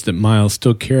obvious that Miles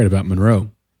still cared about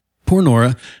Monroe. Poor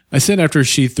Nora. I said after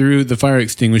she threw the fire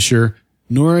extinguisher,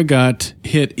 Nora got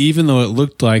hit even though it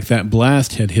looked like that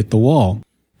blast had hit the wall.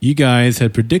 You guys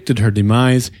had predicted her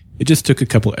demise. It just took a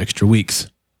couple extra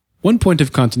weeks. One point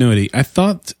of continuity. I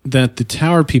thought that the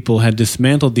tower people had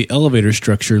dismantled the elevator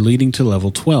structure leading to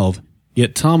level 12.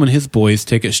 Yet Tom and his boys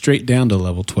take it straight down to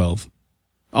level 12.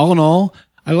 All in all,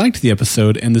 I liked the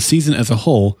episode and the season as a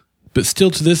whole, but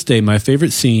still to this day, my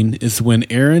favorite scene is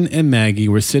when Aaron and Maggie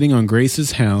were sitting in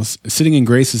Grace's house,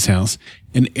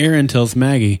 and Aaron tells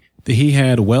Maggie that he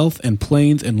had wealth and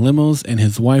planes and limos and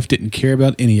his wife didn't care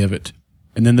about any of it.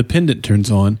 And then the pendant turns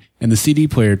on and the CD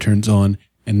player turns on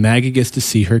and Maggie gets to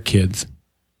see her kids.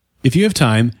 If you have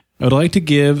time, I would like to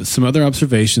give some other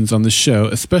observations on the show,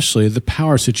 especially the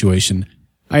power situation.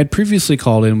 I had previously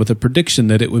called in with a prediction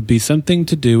that it would be something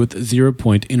to do with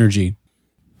 0-point energy.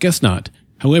 Guess not.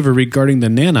 However, regarding the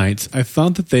nanites, I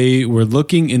thought that they were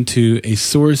looking into a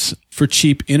source for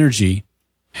cheap energy.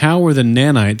 How were the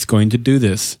nanites going to do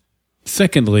this?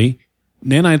 Secondly,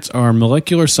 nanites are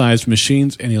molecular-sized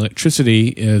machines and electricity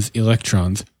is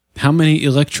electrons. How many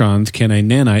electrons can a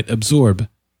nanite absorb?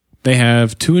 They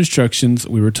have 2 instructions,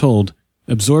 we were told.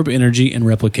 Absorb energy and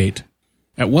replicate.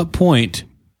 At what point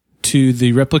do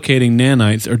the replicating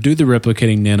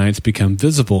nanites become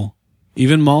visible?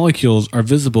 Even molecules are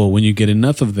visible when you get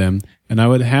enough of them, and I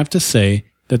would have to say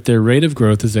that their rate of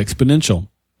growth is exponential.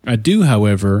 I do,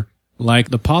 however, like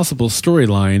the possible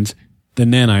storylines the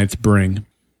nanites bring.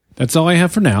 That's all I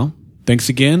have for now. Thanks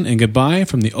again, and goodbye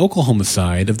from the Oklahoma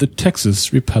side of the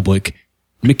Texas Republic,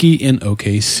 Mickey in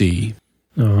OKC.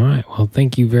 All right. Well,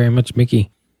 thank you very much,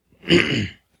 Mickey.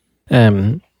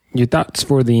 Your thoughts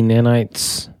for the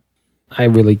nanites? I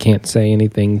really can't say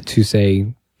anything to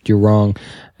say you're wrong.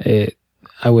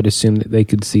 I would assume that they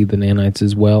could see the nanites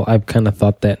as well. I've kind of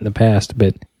thought that in the past,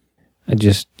 but I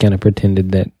just kind of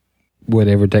pretended that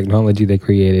whatever technology they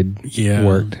created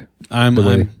worked.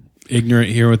 I'm ignorant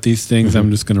here with these things.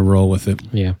 I'm just going to roll with it.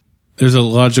 Yeah. There's a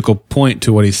logical point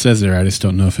to what he says there. I just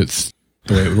don't know if it's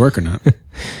the way it would work or not.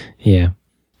 Yeah.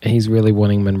 He's really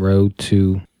wanting Monroe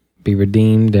to be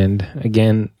redeemed. And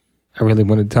again, I really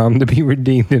wanted Tom to be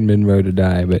redeemed and Monroe to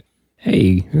die. But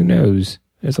hey, who knows?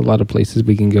 There's a lot of places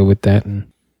we can go with that. And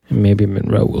maybe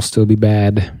Monroe will still be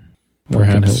bad.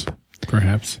 Perhaps.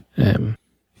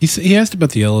 He asked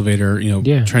about the elevator,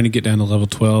 trying to get down to level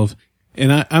 12.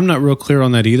 And I'm not real clear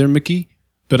on that either, Mickey.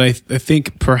 But I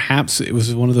think perhaps it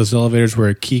was one of those elevators where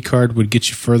a key card would get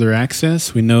you further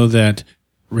access. We know that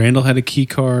Randall had a key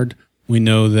card. We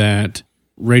know that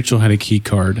Rachel had a key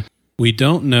card. We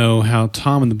don't know how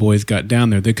Tom and the boys got down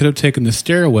there. They could have taken the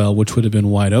stairwell, which would have been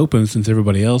wide open since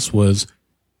everybody else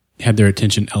had their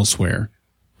attention elsewhere.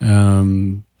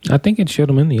 I think it showed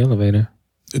them in the elevator.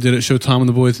 Did it show Tom and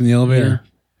the boys in the elevator? Yeah.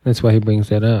 That's why he brings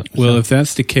that up. Well, if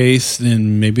that's the case,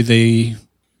 then maybe they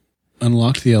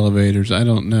unlocked the elevators. I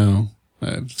don't know.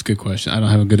 It's a good question. I don't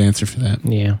have a good answer for that.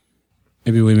 Yeah.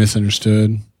 Maybe we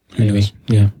misunderstood. Who knows?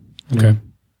 Yeah. Okay.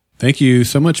 Thank you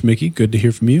so much, Mickey. Good to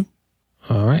hear from you.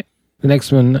 All right. The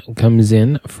next one comes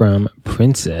in from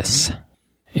Princess.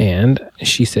 And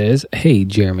she says, "Hey,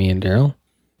 Jeremy and Daryl.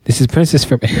 This is Princess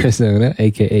from Arizona,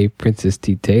 a.k.a. Princess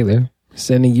T. Taylor,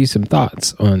 sending you some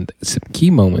thoughts on some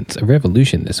key moments of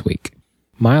Revolution this week.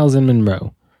 Miles and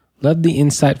Monroe. Loved the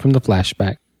insight from the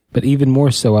flashback, but even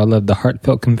more so, I loved the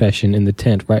heartfelt confession in the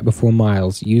tent right before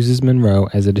Miles uses Monroe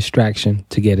as a distraction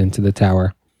to get into the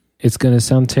tower. It's going to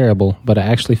sound terrible, but I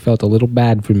actually felt a little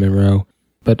bad for Monroe.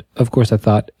 But, of course, I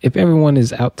thought, if everyone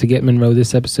is out to get Monroe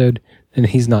this episode, then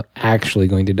he's not actually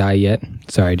going to die yet.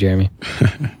 Sorry, Jeremy.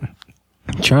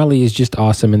 Charlie is just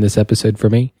awesome in this episode for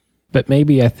me. But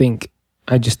maybe I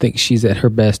just think she's at her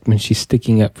best when she's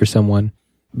sticking up for someone.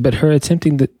 But her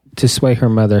attempting to sway her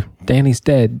mother, Danny's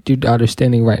dead, your daughter's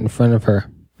standing right in front of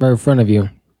her, or in front of you.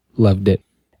 Loved it.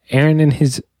 Aaron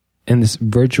and this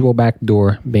virtual back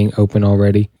door being open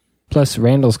already, plus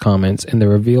Randall's comments and the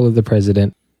reveal of the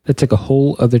president, that took a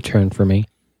whole other turn for me.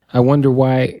 I wonder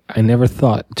why I never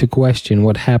thought to question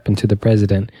what happened to the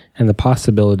president and the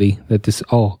possibility that this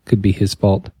all could be his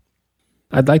fault.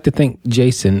 I'd like to think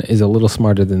Jason is a little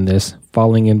smarter than this,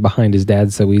 falling in behind his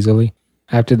dad so easily.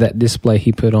 After that display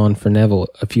he put on for Neville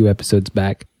a few episodes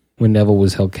back, when Neville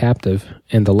was held captive,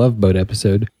 and the Love Boat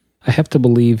episode, I have to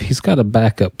believe he's got a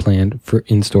backup plan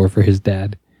in store for his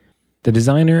dad. The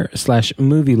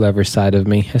designer/movie lover side of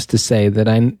me has to say that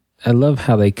I love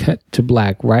how they cut to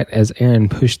black right as Aaron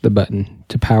pushed the button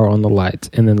to power on the lights,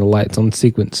 and then the lights on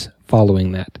sequence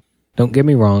following that. Don't get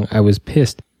me wrong, I was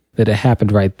pissed that it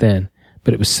happened right then,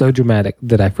 but it was so dramatic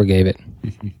that I forgave it.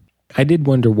 I did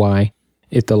wonder why,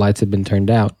 if the lights had been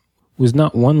turned out, was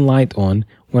not one light on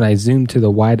when I zoomed to the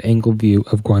wide-angle view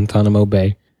of Guantanamo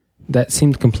Bay. That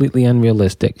seemed completely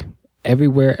unrealistic.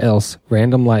 Everywhere else,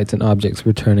 random lights and objects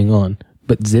were turning on,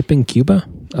 but zip in Cuba?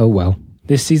 Oh well.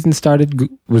 This season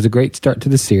was a great start to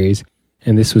the series,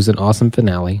 and this was an awesome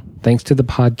finale. Thanks to this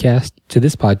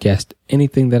podcast,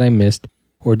 anything that I missed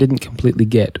or didn't completely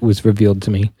get was revealed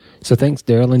to me. So thanks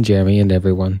Daryl and Jeremy and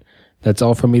everyone. That's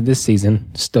all for me this season.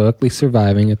 Stoically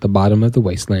surviving at the bottom of the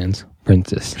wastelands.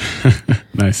 Princess.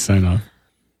 Nice sign off.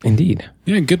 Indeed.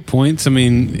 Yeah, good points. I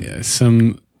mean,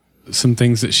 some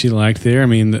things that she liked there. I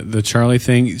mean, the Charlie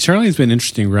thing. Charlie's been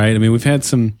interesting, right? I mean, we've had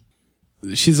some...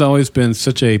 She's always been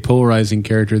such a polarizing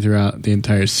character throughout the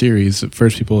entire series. At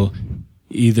first, people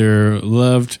either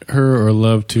loved her or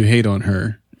loved to hate on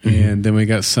her. Mm-hmm. And then we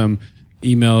got some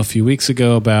email a few weeks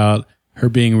ago about her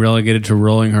being relegated to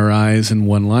rolling her eyes and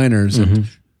one-liners. Mm-hmm. And,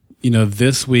 you know,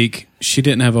 this week, she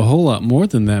didn't have a whole lot more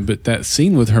than that, but that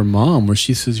scene with her mom where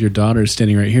she says, your daughter is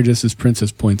standing right here, just as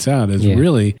Princess points out, is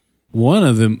really one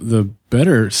of the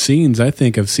better scenes, I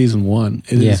think, of season 1.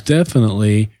 It is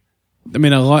definitely... I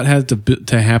mean, a lot had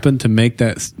to happen to make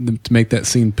that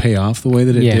scene pay off the way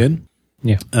that it did.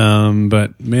 Yeah.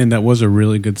 But man, that was a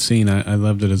really good scene. I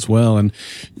loved it as well, and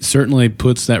certainly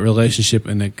puts that relationship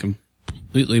in a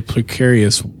completely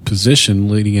precarious position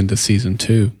leading into season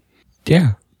 2.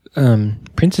 Yeah.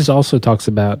 Princess also talks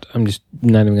about, I'm just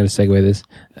not even going to segue this,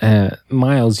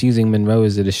 Miles using Monroe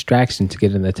as a distraction to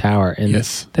get in the tower. And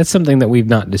that's something that we've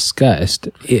not discussed.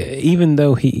 Even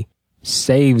though he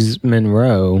saves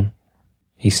Monroe,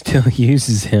 he still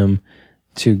uses him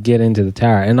to get into the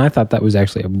tower. And I thought that was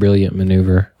actually a brilliant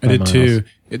maneuver. I did too.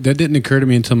 That didn't occur to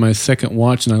me until my second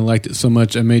watch, and I liked it so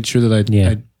much. I made sure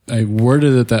that I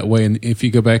worded it that way. And if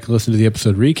you go back and listen to the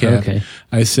episode recap,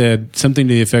 I said something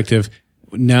to the effect of,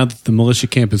 now that the militia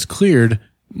camp is cleared,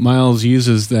 Miles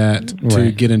uses that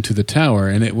to get into the tower.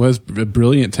 And it was a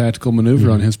brilliant tactical maneuver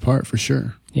on his part, for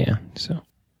sure. Yeah. So,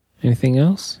 anything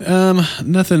else?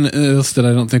 Nothing else that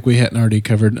I don't think we hadn't already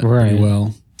covered pretty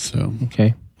well. So,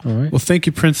 okay. All right. Well, thank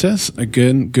you, Princess.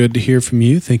 Again, good to hear from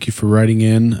you. Thank you for writing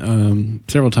in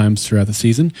several times throughout the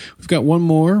season. We've got one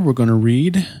more we're going to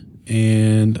read.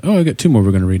 And, I got 2 more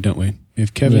we're going to read, don't we? We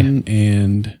have Kevin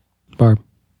and... Barb.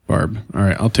 All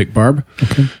right, I'll take Barb.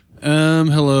 Okay.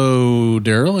 Hello,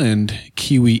 Daryl and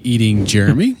kiwi-eating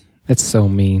Jeremy. That's so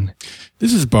mean.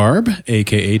 This is Barb,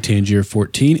 a.k.a.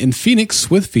 Tangier14, in Phoenix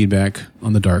with feedback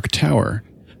on the Dark Tower.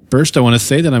 First, I want to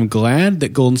say that I'm glad that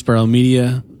the Golden Spiral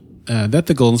Media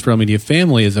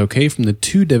family is okay from the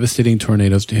 2 devastating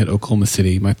tornadoes to hit Oklahoma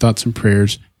City. My thoughts and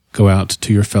prayers go out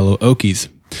to your fellow Okies.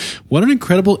 What an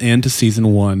incredible end to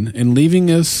Season 1, and leaving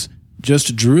us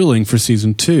just drooling for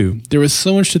Season 2. There was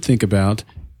so much to think about,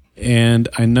 and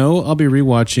I know I'll be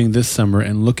rewatching this summer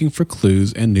and looking for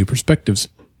clues and new perspectives.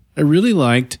 I really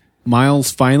liked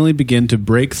Miles finally begin to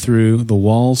break through the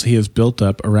walls he has built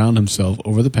up around himself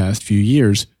over the past few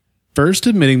years. First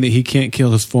admitting that he can't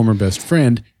kill his former best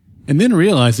friend, and then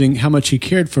realizing how much he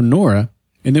cared for Nora,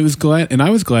 and I was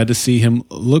glad to see him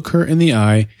look her in the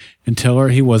eye and tell her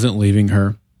he wasn't leaving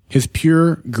her. His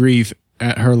pure grief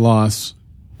at her loss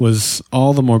was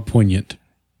all the more poignant.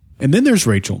 And then there's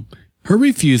Rachel. Her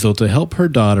refusal to help her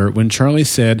daughter when Charlie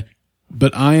said,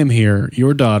 "But I am here,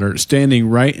 your daughter, standing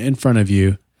right in front of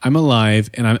you. I'm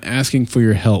alive, and I'm asking for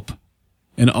your help."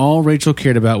 And all Rachel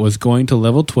cared about was going to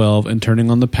level 12 and turning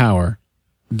on the power.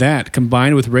 That,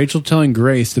 combined with Rachel telling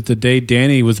Grace that the day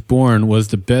Danny was born was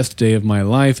the best day of my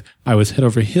life, I was head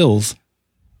over heels.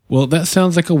 Well, that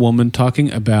sounds like a woman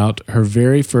talking about her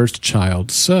very first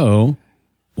child. So,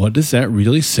 what does that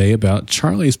really say about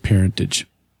Charlie's parentage?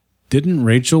 Didn't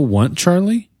Rachel want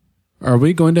Charlie? Are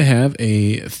we going to have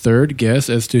a third guess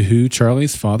as to who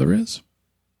Charlie's father is?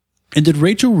 And did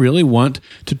Rachel really want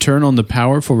to turn on the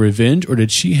power for revenge, or did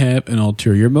she have an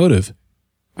ulterior motive?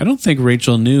 I don't think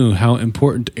Rachel knew how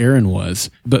important Aaron was,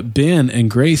 but Ben and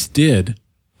Grace did.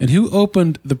 And who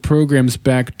opened the program's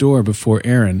back door before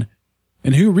Aaron?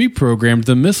 And who reprogrammed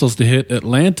the missiles to hit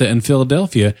Atlanta and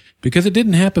Philadelphia because it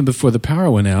didn't happen before the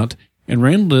power went out, and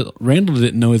Randall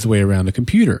didn't know his way around a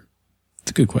computer?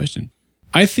 It's a good question.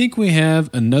 I think we have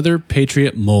another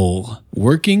Patriot mole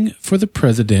working for the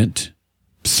president.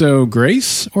 So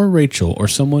Grace or Rachel or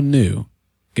someone new?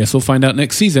 Guess we'll find out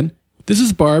next season. This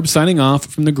is Barb signing off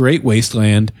from the Great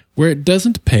Wasteland, where it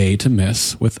doesn't pay to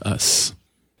mess with us.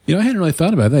 You know, I hadn't really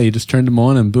thought about that. You just turned them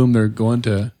on and boom, they're going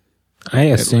to... I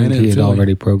assumed he had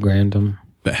already programmed them.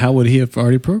 But how would he have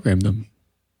already programmed them?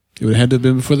 It would have had to have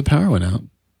been before the power went out.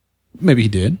 Maybe he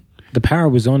did. The power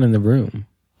was on in the room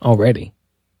already.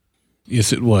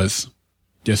 Yes, it was.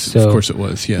 Yes, of course it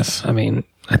was, yes. I mean,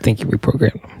 I think he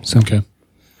reprogrammed them. So. Okay.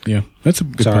 Yeah, that's a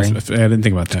good Sorry. I didn't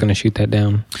think about that. I was going to shoot that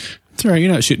down. It's all right.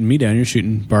 You're not shooting me down. You're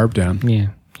shooting Barb down. Yeah.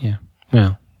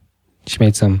 Well, she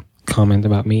made some comment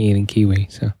about me eating kiwi,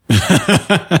 so.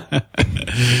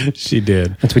 She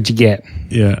did. That's what you get.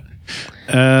 Yeah.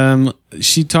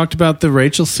 She talked about the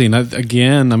Rachel scene.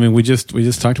 Again, I mean, we just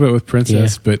talked about it with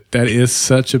Princess, but that is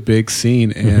such a big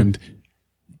scene. And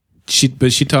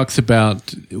She talks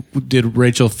about, did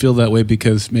Rachel feel that way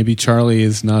because maybe Charlie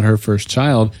is not her first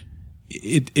child?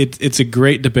 It's a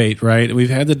great debate, right? We've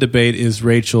had the debate,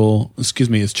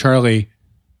 is Charlie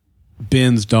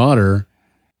Ben's daughter?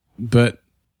 But,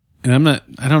 and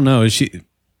I don't know,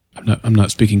 I'm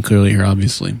not speaking clearly here,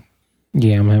 obviously.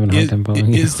 Yeah, I'm having a hard time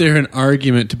following. Is there an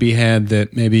argument to be had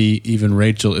that maybe even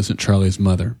Rachel isn't Charlie's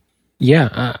mother?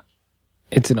 Yeah,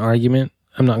 it's an argument.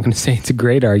 I'm not going to say it's a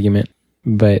great argument,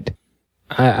 but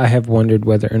I have wondered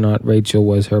whether or not Rachel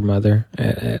was her mother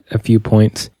at a few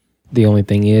points. The only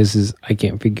thing is I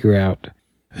can't figure out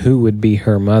who would be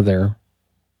her mother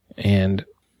and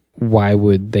why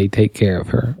would they take care of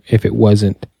her if it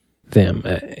wasn't them.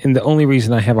 And the only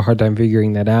reason I have a hard time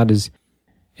figuring that out is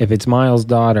if it's Miles'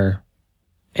 daughter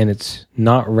and it's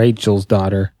not Rachel's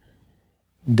daughter,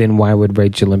 then why would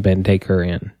Rachel and Ben take her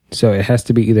in? So it has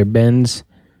to be either Ben's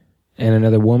and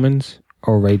another woman's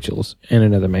or Rachel's and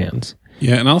another man's.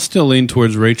 Yeah, and I'll still lean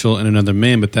towards Rachel and another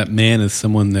man, but that man is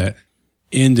someone that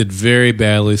ended very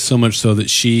badly, so much so that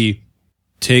she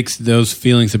takes those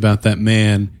feelings about that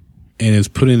man and is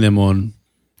putting them on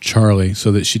Charlie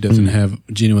so that she doesn't have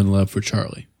genuine love for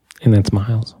Charlie. And that's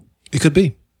Miles. It could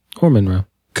be. Or Monroe.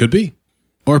 Could be.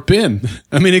 Or Ben.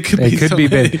 I mean, it could be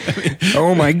Ben.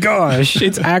 Oh my gosh,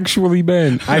 it's actually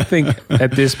Ben. I think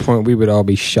at this point we would all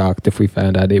be shocked if we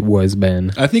found out it was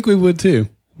Ben. I think we would too.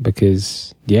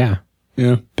 Because, yeah.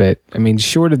 Yeah. But, I mean,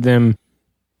 short of them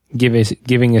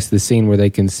giving us the scene where they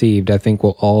conceived, I think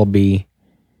we'll all be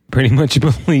pretty much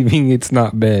believing it's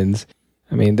not Ben's.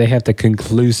 I mean, they have to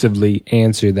conclusively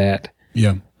answer that.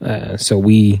 Yeah. So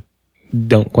we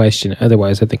don't question.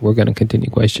 Otherwise, I think we're going to continue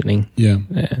questioning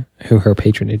who her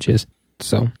patronage is.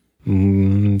 So,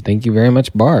 thank you very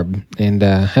much, Barb. And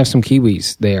have some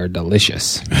kiwis. They are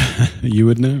delicious. You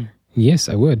would know. Yes,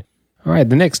 I would. All right,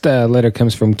 the next letter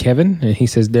comes from Kevin. And he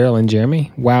says, Daryl and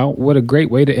Jeremy, wow, what a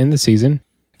great way to end the season.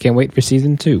 Can't wait for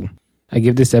season 2. I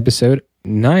give this episode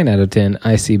 9 out of 10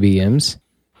 ICBMs.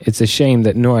 It's a shame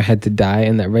that Nora had to die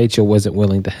and that Rachel wasn't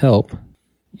willing to help.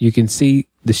 You can see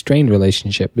the strained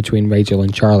relationship between Rachel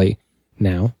and Charlie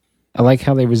now. I like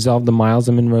how they resolved the Miles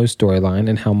and Monroe storyline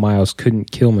and how Miles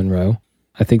couldn't kill Monroe.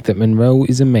 I think that Monroe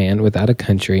is a man without a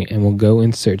country and will go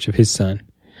in search of his son.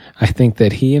 I think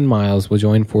that he and Miles will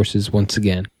join forces once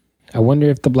again. I wonder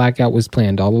if the blackout was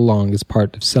planned all along as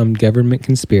part of some government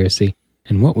conspiracy,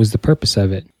 and what was the purpose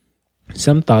of it?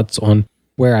 Some thoughts on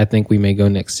where I think we may go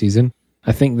next season.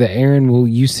 I think that Aaron will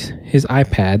use his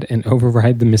iPad and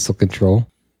override the missile control.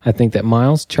 I think that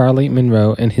Miles, Charlie,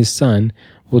 Monroe, and his son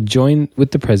will join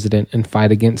with the president and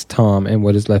fight against Tom and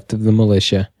what is left of the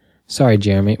militia. Sorry,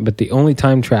 Jeremy, but the only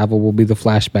time travel will be the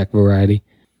flashback variety.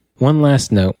 One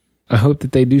last note. I hope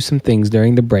that they do some things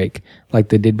during the break, like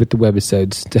they did with the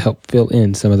webisodes, to help fill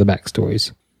in some of the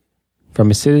backstories.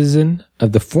 From a citizen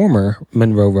of the former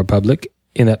Monroe Republic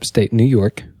in upstate New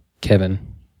York, Kevin.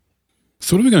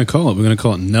 So what are we going to call it? We're going to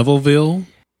call it Nevilleville?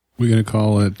 We're going to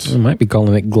call it... We might be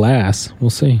calling it Glass. We'll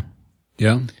see.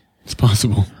 Yeah, it's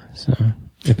possible. So,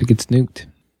 if it gets nuked.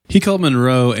 He called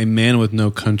Monroe a man with no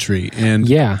country, and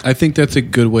yeah. I think that's a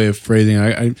good way of phrasing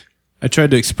it. I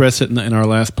tried to express it in our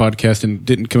last podcast and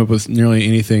didn't come up with nearly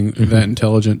anything that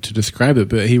intelligent to describe it,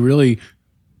 but he really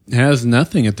has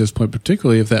nothing at this point,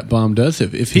 particularly if that bomb does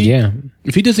hit. If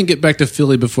he doesn't get back to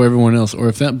Philly before everyone else, or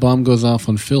if that bomb goes off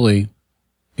on Philly,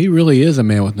 he really is a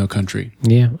man with no country.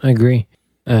 Yeah, I agree.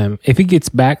 If he gets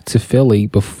back to Philly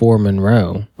before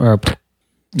Monroe, or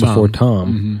before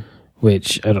Tom,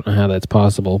 which I don't know how that's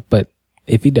possible, but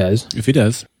if he does. It'd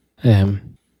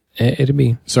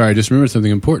be... Sorry, I just remembered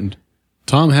something important.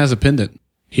 Tom has a pendant.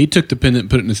 He took the pendant and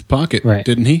put it in his pocket,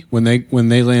 didn't he? When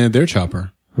they landed their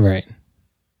chopper. Right.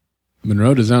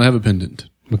 Monroe does not have a pendant.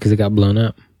 Because it got blown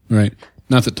up. Right.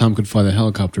 Not that Tom could fly the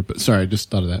helicopter, but sorry, I just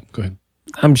thought of that. Go ahead.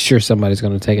 I'm sure somebody's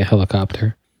going to take a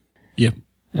helicopter. Yep.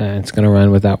 It's going to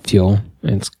run without fuel.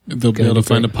 They'll be able to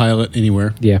find a pilot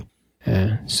anywhere. Yeah.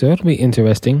 So it'll be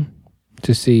interesting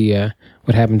to see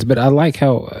what happens. But I like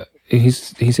how... He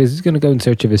says he's going to go in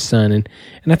search of his son, and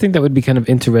I think that would be kind of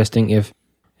interesting if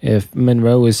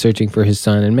Monroe is searching for his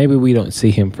son, and maybe we don't see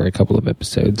him for a couple of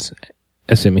episodes,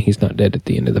 assuming he's not dead at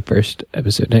the end of the first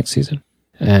episode next season.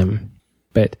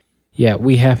 But yeah,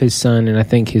 we have his son, and I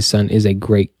think his son is a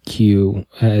great cue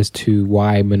as to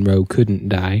why Monroe couldn't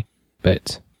die.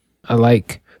 But I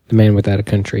like the man without a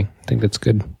country. I think that's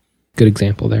good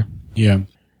example there. Yeah.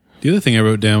 The other thing I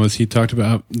wrote down was he talked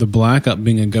about the blackout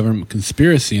being a government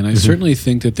conspiracy, and I certainly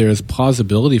think that there is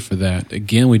plausibility for that.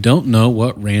 Again, we don't know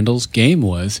what Randall's game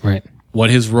was, right?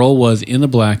 What his role was in the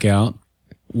blackout,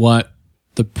 what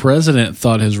the president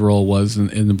thought his role was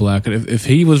in the blackout. If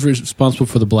he was responsible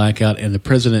for the blackout and the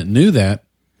president knew that,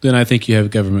 then I think you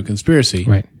have government conspiracy.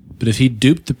 Right. But if he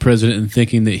duped the president in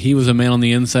thinking that he was a man on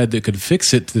the inside that could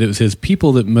fix it, that it was his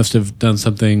people that must have done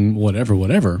something,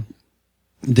 whatever,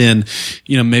 then,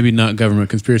 maybe not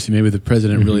government conspiracy. Maybe the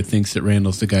president really thinks that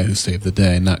Randall's the guy who saved the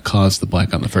day and not caused the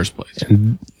blackout in the first place.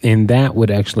 And that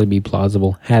would actually be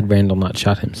plausible had Randall not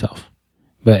shot himself.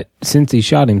 But since he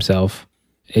shot himself,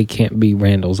 it can't be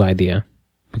Randall's idea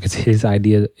because his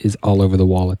idea is all over the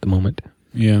wall at the moment.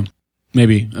 Yeah.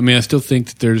 Maybe. I mean, I still think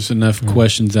that there's enough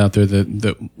questions out there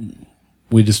that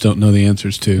we just don't know the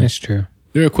answers to. That's true.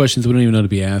 There are questions we don't even know to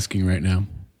be asking right now.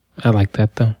 I like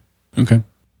that, though. Okay.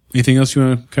 Anything else you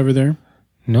want to cover there?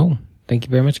 No. Thank you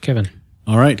very much, Kevin.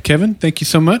 All right, Kevin, thank you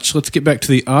so much. Let's get back to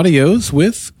the audios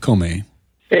with Kome.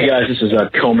 Hey, guys. This is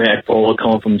Kome Akpola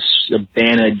calling from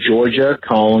Savannah, Georgia,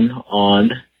 calling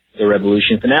on the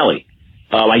Revolution finale.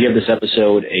 I give this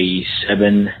episode a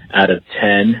 7 out of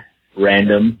 10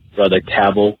 random Brother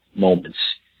Cavill moments,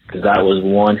 because that was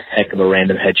one heck of a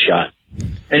random headshot.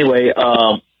 Anyway,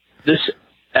 this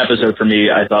episode for me,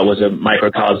 I thought, was a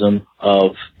microcosm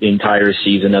of the entire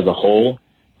season as a whole.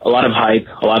 A lot of hype,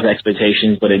 a lot of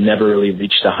expectations, but it never really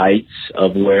reached the heights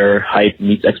of where hype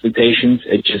meets expectations.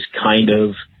 It just kind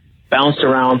of bounced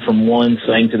around from one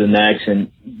thing to the next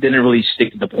and didn't really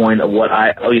stick to the point of what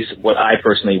I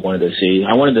personally wanted to see.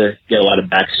 I wanted to get a lot of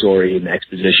backstory and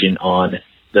exposition on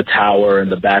the tower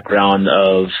and the background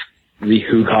of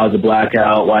who caused the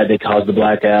blackout, why they caused the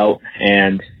blackout,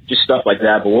 and just stuff like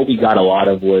that. But what we got a lot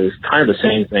of was kind of the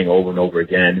same thing over and over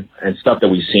again, and stuff that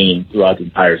we've seen throughout the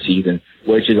entire season,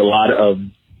 which is a lot of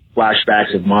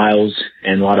flashbacks of Miles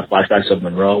and a lot of flashbacks of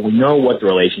Monroe. We know what the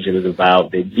relationship is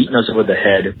about. They've beaten us over the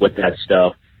head with that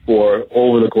stuff for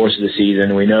over the course of the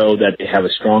season. We know that they have a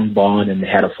strong bond and they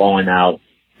had a falling out.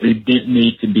 We did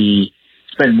need to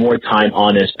spend more time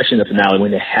on it, especially in the finale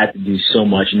when they had to do so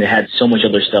much and they had so much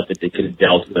other stuff that they could have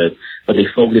dealt with, but they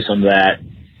focused on that.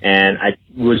 And I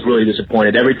was really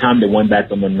disappointed. Every time they went back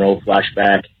to Monroe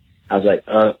flashback, I was like,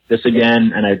 this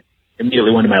again. And I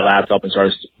immediately went to my laptop and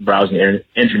started browsing the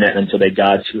internet until they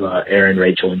got to Aaron,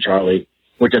 Rachel, and Charlie,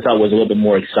 which I thought was a little bit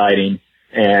more exciting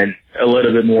and a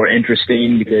little bit more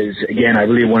interesting because, again, I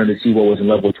really wanted to see what was in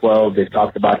Level 12. They've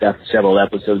talked about that for several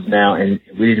episodes now, and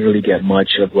we didn't really get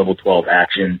much of Level 12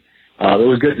 action. It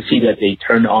was good to see that they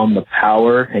turned on the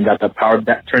power and got the power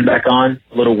turned back on.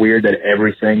 A little weird that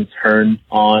everything turned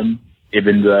on,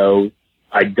 even though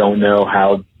I don't know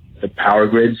how the power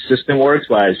grid system works,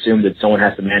 but I assume that someone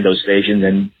has to man those stations,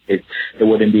 and it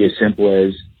wouldn't be as simple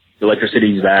as the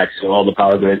electricity is back, so all the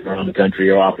power grids around the country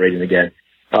are operating again.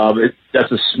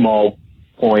 That's a small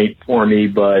point for me,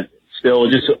 but still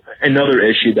just another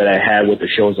issue that I had with the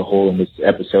show as a whole in this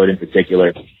episode in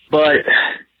particular. But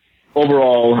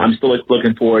overall, I'm still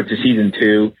looking forward to season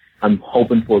 2. I'm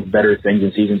hoping for better things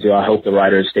in season 2. I hope the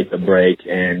writers take the break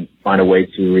and find a way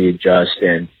to readjust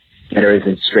and get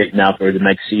everything straightened out for the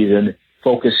next season.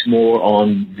 Focus more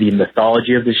on the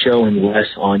mythology of the show and less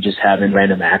on just having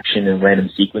random action and random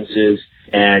sequences,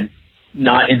 and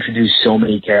not introduce so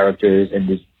many characters and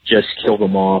just kill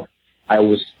them off. I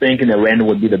was thinking that Randall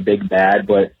would be the big bad,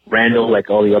 but Randall, like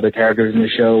all the other characters in the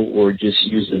show, were just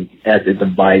used as a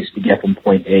device to get from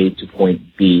point A to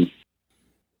point B.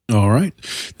 All right.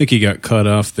 I think he got cut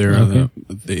off there at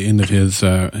the end of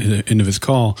his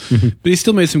call, but he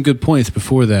still made some good points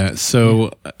before that.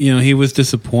 So, he was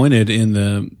disappointed in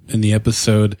the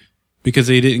episode because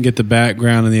he didn't get the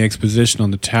background and the exposition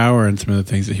on the tower and some of the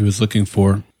things that he was looking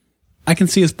for. I can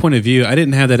see his point of view. I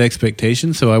didn't have that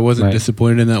expectation, so I wasn't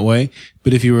disappointed in that way.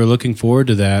 But if you were looking forward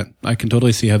to that, I can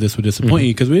totally see how this would disappoint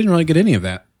you because we didn't really get any of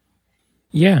that.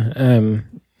 Yeah,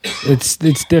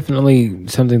 it's definitely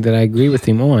something that I agree with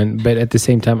him on. But at the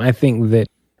same time, I think that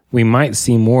we might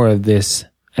see more of this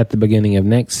at the beginning of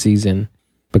next season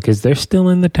because they're still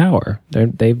in the tower.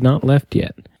 They've not left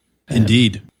yet.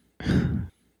 Indeed.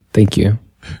 Thank you.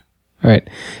 All right.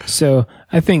 So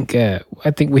I think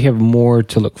we have more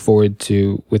to look forward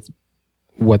to with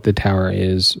what the tower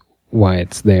is, why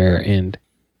it's there, and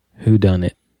who done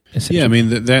it. Yeah, I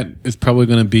mean, that is probably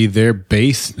going to be their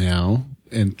base now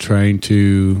and trying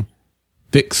to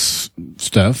fix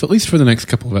stuff, at least for the next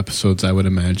couple of episodes, I would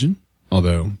imagine.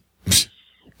 Although,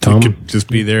 Tom could just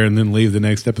be there and then leave the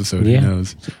next episode. Yeah. Who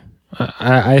knows?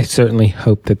 I certainly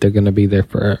hope that they're going to be there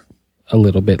for a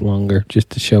little bit longer just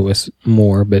to show us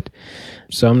more, but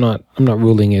so I'm not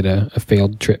ruling it a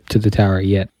failed trip to the tower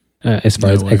yet as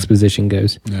far as exposition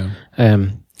goes. No.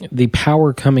 The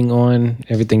power coming on,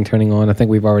 everything turning on, I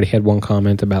think we've already had one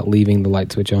comment about leaving the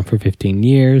light switch on for 15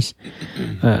 years.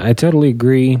 I totally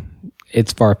agree.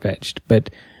 it's far-fetched, but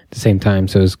at the same time,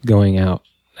 so is going out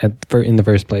in the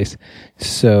first place.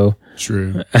 So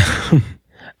true.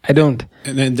 I don't.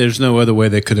 And then there's no other way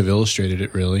they could have illustrated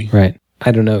it, really. Right.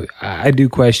 I don't know. I do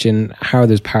question how are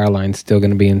those power lines still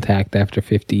going to be intact after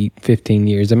 15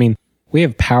 years. I mean, we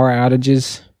have power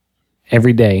outages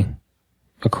every day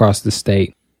across the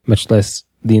state, much less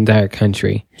the entire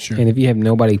country. Sure. And if you have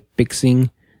nobody fixing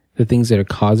the things that are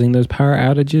causing those power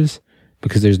outages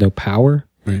because there's no power,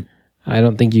 right, I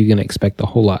don't think you can expect a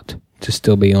whole lot to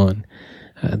still be on.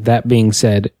 That being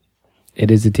said, it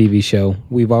is a TV show.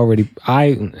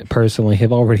 I personally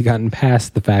have already gotten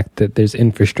past the fact that there's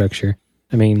infrastructure.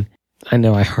 I mean, I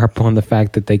know I harp on the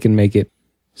fact that they can make it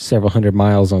several hundred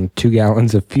miles on 2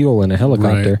 gallons of fuel in a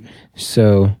helicopter. Right.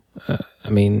 So, I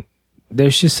mean,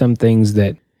 there's just some things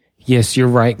that, yes, you're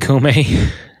right,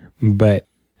 Comey, but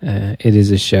it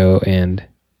is a show, and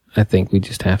I think we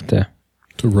just have to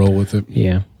roll with it.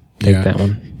 Yeah, take that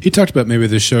one. He talked about maybe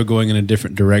the show going in a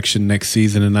different direction next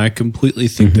season, and I completely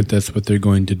think that that's what they're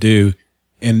going to do,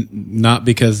 and not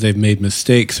because they've made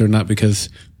mistakes or not because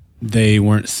they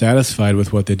weren't satisfied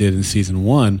with what they did in season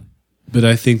 1, but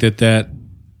I think that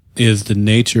is the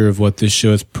nature of what this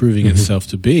show is proving itself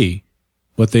to be.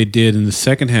 What they did in the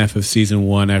second half of season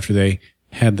 1 after they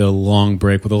had the long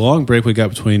break. Well, the long break we got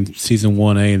between season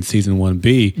 1A and season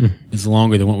 1B is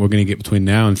longer than what we're going to get between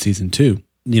now and season 2.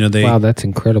 Wow, that's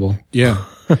incredible. Yeah.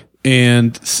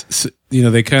 And,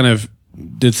 they kind of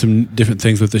did some different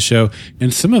things with the show.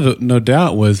 And some of it, no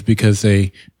doubt, was because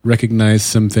they recognized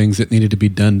some things that needed to be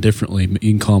done differently.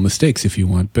 You can call them mistakes if you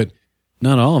want, but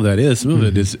not all of that is. Some of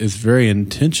it is very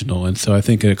intentional. And so I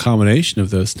think a combination of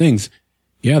those things,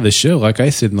 the show, like I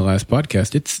said in the last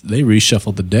podcast, they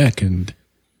reshuffled the deck, and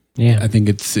I think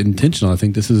it's intentional. I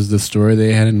think this is the story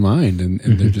they had in mind, and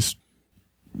they're just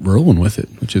rolling with it,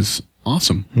 which is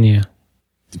awesome. Yeah.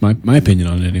 It's my opinion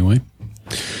on it anyway.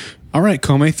 All right,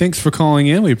 Comey, thanks for calling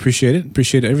in. We appreciate it.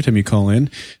 Appreciate it every time you call in.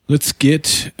 Let's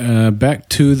get back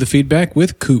to the feedback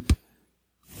with Coop.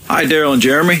 Hi, Daryl and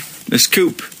Jeremy. It's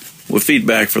Coop with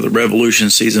feedback for the Revolution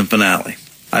season finale.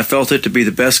 I felt it to be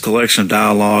the best collection of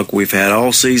dialogue we've had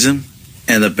all season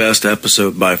and the best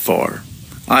episode by far.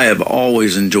 I have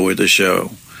always enjoyed the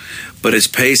show, but its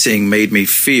pacing made me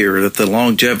fear that the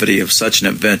longevity of such an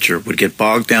adventure would get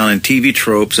bogged down in TV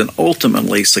tropes and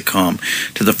ultimately succumb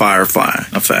to the Firefly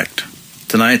effect.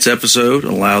 Tonight's episode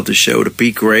allowed the show to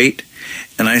be great,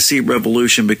 and I see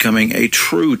Revolution becoming a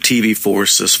true TV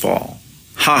force this fall.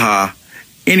 Haha,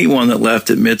 anyone that left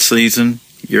at mid-season,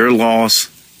 your loss,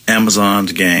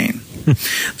 Amazon's gain.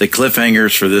 The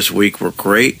cliffhangers for this week were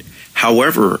great,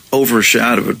 however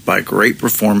overshadowed by great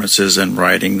performances and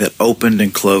writing that opened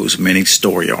and closed many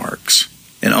story arcs.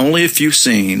 In only a few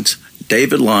scenes,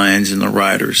 David Lyons and the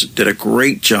writers did a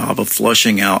great job of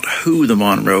fleshing out who the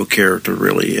Monroe character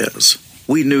really is.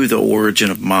 We knew the origin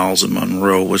of Miles and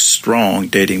Monroe was strong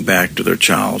dating back to their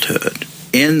childhood.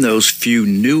 In those few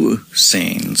new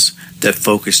scenes that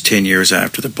focus 10 years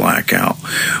after the blackout,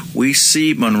 we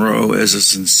see Monroe as a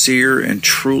sincere and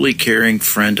truly caring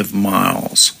friend of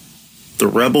Miles. The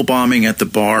rebel bombing at the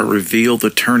bar revealed the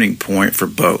turning point for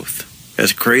both.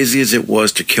 As crazy as it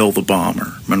was to kill the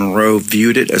bomber, Monroe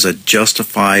viewed it as a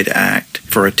justified act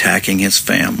for attacking his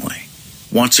family.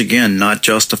 Once again, not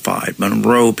justified,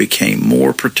 Monroe became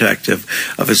more protective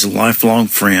of his lifelong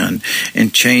friend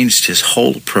and changed his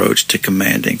whole approach to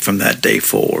commanding from that day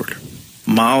forward.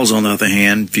 Miles, on the other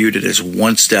hand, viewed it as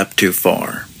one step too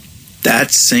far.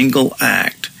 That single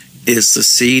act is the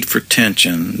seed for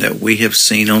tension that we have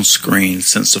seen on screen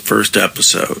since the first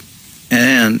episode.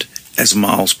 And as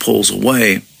Miles pulls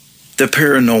away, the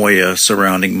paranoia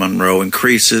surrounding Monroe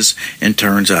increases and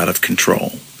turns out of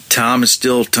control. Tom is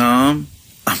still Tom.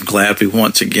 I'm glad we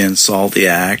once again saw the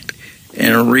act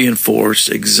and reinforced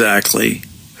exactly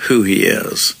who he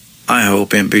is. I hope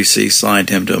NBC signed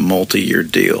him to a multi-year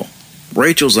deal.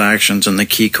 Rachel's actions in the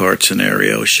keycard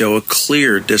scenario show a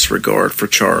clear disregard for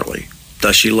Charlie.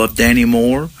 Does she love Danny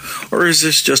more, or is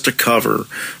this just a cover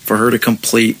for her to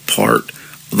complete part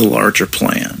of the larger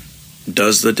plan?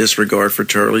 Does the disregard for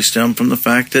Charlie stem from the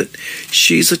fact that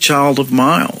she's a child of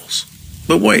Miles?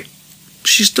 But wait,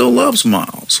 she still loves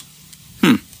Miles.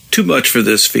 Too much for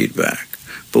this feedback,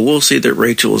 but we'll see that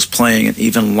Rachel is playing an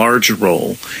even larger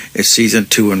role as Season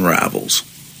 2 unravels.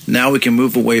 Now we can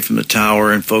move away from the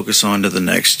tower and focus on to the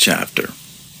next chapter.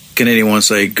 Can anyone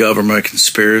say government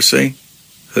conspiracy?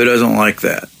 Who doesn't like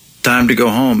that? Time to go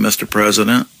home, Mr.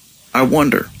 President. I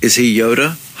wonder, is he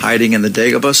Yoda hiding in the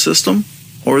Dagobah system,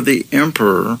 or the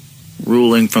Emperor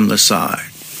ruling from the side?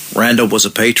 Randall was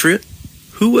a patriot?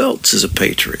 Who else is a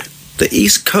patriot? The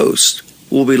East Coast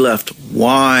will be left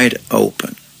wide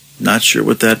open. Not sure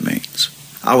what that means.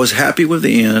 I was happy with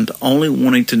the end, only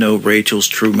wanting to know Rachel's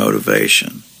true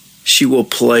motivation. She will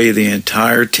play the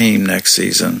entire team next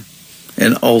season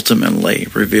and ultimately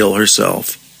reveal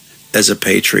herself as a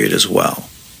Patriot as well.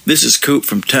 This is Coop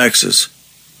from Texas,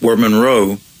 where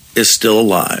Monroe is still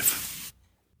alive.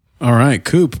 All right,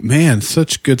 Coop, man,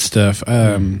 such good stuff.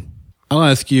 I'll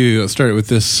ask you, I'll start with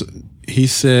this. He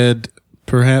said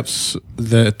perhaps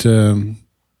that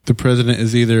the president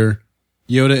is either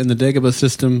Yoda in the Dagobah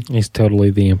system. He's totally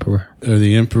the Emperor. Or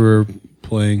the Emperor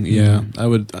playing, yeah. I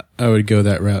would go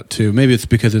that route too. Maybe it's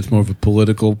because it's more of a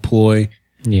political ploy.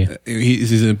 Yeah.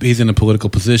 He's in a political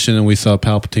position, and we saw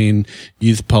Palpatine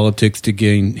use politics to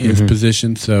gain his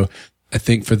position. So I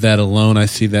think for that alone, I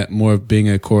see that more of being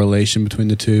a correlation between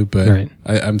the two. But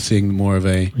I'm seeing more of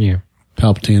a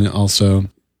Palpatine also.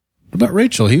 What about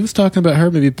Rachel? He was talking about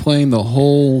her maybe playing the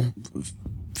whole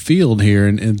field here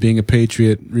and being a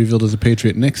Patriot, revealed as a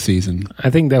Patriot next season.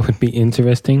 I think that would be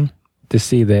interesting to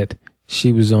see that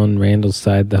she was on Randall's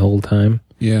side the whole time.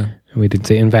 Yeah. And we did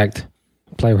say, in fact,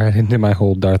 play right into my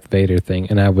whole Darth Vader thing,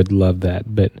 and I would love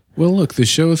that. But well, look, the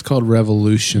show is called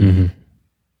Revolution.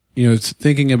 You know, it's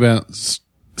thinking about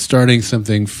starting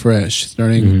something fresh,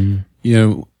 starting, you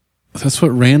know, that's what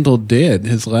Randall did.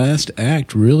 His last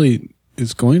act really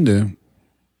is going to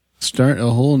start a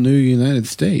whole new United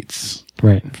States.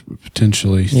 Right.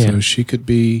 Potentially. Yeah. So she could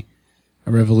be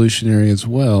a revolutionary as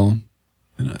well.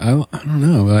 And I don't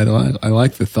know. I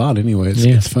like the thought anyway.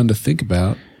 It's fun to think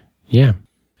about. Yeah.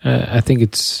 I think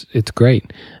it's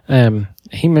great.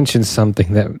 He mentioned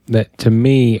something that to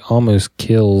me almost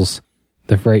kills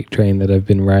the freight train that I've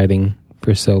been riding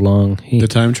for so long. The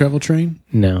time travel train?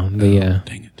 No,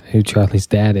 dang it. Who Charlie's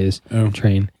dad is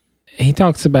train. He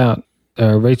talks about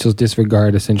Rachel's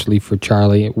disregard essentially for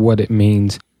Charlie, what it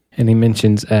means, and he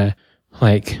mentions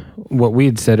like what we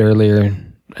had said earlier.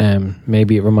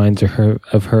 Maybe it reminds her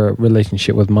of her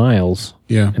relationship with Miles.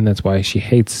 Yeah, and that's why she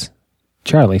hates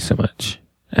Charlie so much.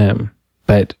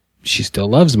 But she still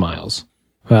loves Miles.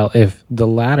 Well, if the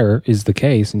latter is the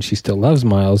case and she still loves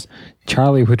Miles,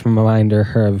 Charlie would remind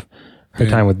her of her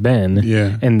time with Ben.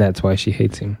 Yeah. And that's why she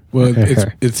hates him. Well,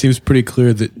 it seems pretty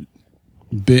clear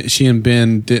that she and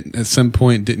Ben at some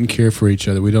point didn't care for each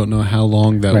other. We don't know how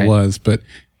long that was, but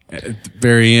at the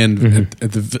very end,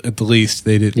 at the least,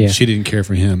 they didn't. Yeah. She didn't care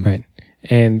for him. Right.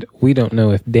 And we don't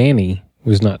know if Danny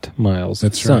was not Miles'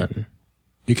 son. Right.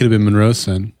 He could have been Monroe's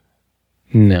son.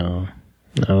 No,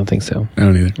 I don't think so. I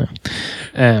don't either.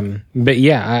 No. But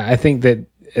yeah, I think that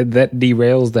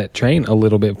derails that train a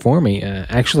little bit for me,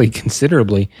 actually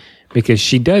considerably, because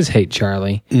she does hate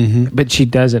Charlie, but she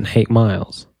doesn't hate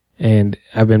Miles. And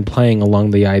I've been playing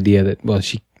along the idea that, well,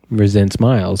 she resents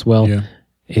Miles. Well,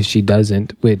 if she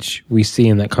doesn't, which we see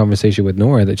in that conversation with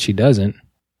Nora that she doesn't,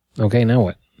 okay, now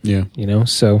what? Yeah. You know,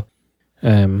 so,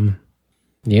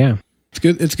 yeah.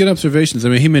 It's good observations. I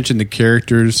mean, he mentioned the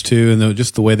characters too, and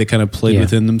just the way they kind of played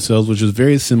within themselves, which is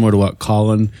very similar to what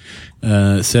Colin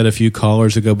said a few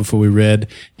callers ago before we read.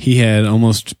 He had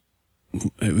almost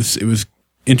it was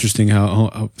interesting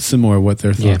how similar what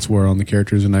their thoughts were on the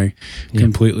characters, and I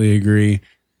completely agree.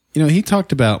 You know, he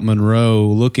talked about Monroe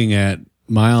looking at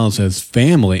Miles as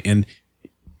family, and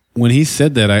when he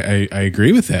said that, I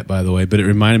agree with that, by the way. But it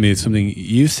reminded me of something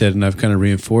you said, and I've kind of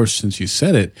reinforced since you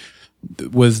said it.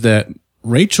 Was that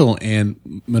Rachel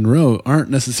and Monroe aren't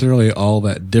necessarily all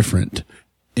that different.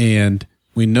 And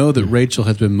we know that Rachel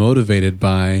has been motivated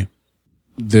by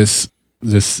this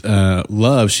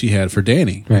love she had for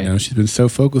Danny. Right. You know, she's been so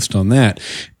focused on that.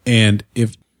 And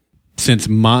since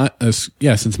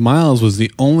Miles was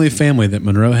the only family that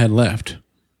Monroe had left,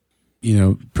 you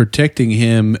know, protecting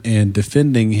him and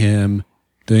defending him,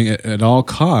 doing it at all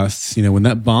costs, you know, when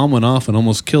that bomb went off and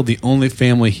almost killed the only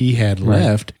family he had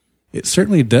left, it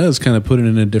certainly does kind of put it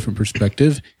in a different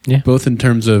perspective, both in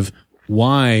terms of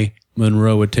why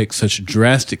Monroe would take such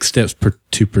drastic steps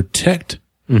to protect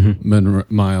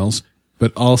Miles,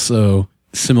 but also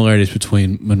similarities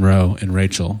between Monroe and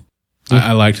Rachel.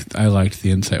 I liked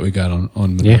the insight we got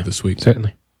on Monroe this week.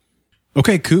 Certainly.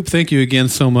 Okay, Coop, thank you again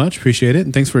so much. Appreciate it.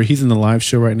 And he's in the live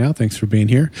show right now. Thanks for being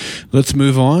here. Let's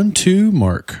move on to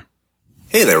Mark.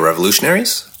 Hey there,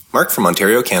 revolutionaries. Mark from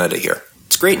Ontario, Canada here.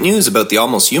 It's great news about the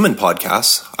Almost Human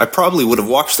podcast. I probably would have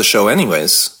watched the show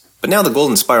anyways, but now the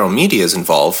Golden Spiral Media is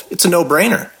involved, it's a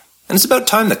no-brainer. And it's about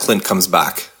time that Clint comes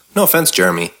back. No offense,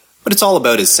 Jeremy, but it's all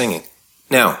about his singing.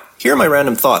 Now, here are my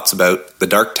random thoughts about The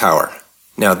Dark Tower.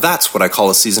 Now that's what I call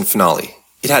a season finale.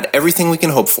 It had everything we can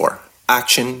hope for.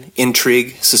 Action,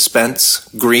 intrigue, suspense,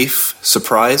 grief,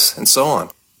 surprise, and so on.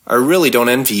 I really don't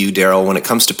envy you, Daryl, when it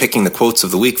comes to picking the quotes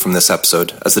of the week from this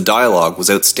episode, as the dialogue was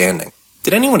outstanding.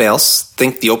 Did anyone else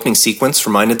think the opening sequence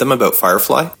reminded them about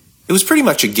Firefly? It was pretty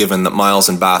much a given that Miles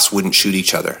and Bass wouldn't shoot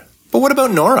each other. But what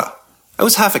about Nora? I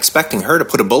was half expecting her to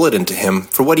put a bullet into him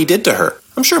for what he did to her.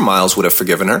 I'm sure Miles would have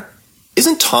forgiven her.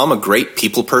 Isn't Tom a great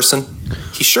people person?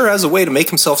 He sure has a way to make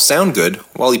himself sound good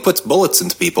while he puts bullets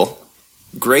into people.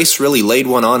 Grace really laid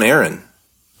one on Aaron.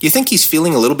 You think he's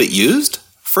feeling a little bit used?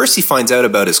 First he finds out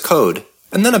about his code,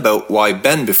 and then about why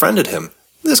Ben befriended him.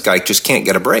 This guy just can't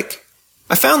get a break.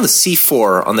 I found the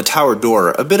C4 on the tower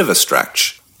door a bit of a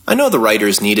stretch. I know the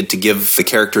writers needed to give the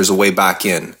characters a way back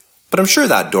in, but I'm sure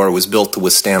that door was built to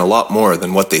withstand a lot more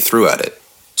than what they threw at it.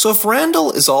 So if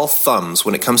Randall is all thumbs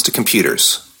when it comes to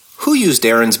computers, who used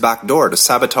Aaron's back door to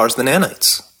sabotage the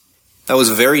nanites? That was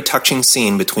a very touching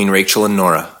scene between Rachel and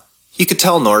Nora. You could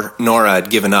tell Nora had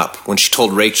given up when she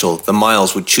told Rachel that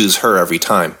Miles would choose her every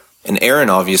time, and Aaron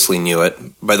obviously knew it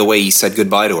by the way he said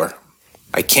goodbye to her.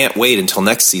 I can't wait until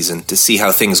next season to see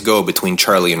how things go between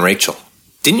Charlie and Rachel.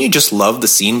 Didn't you just love the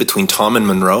scene between Tom and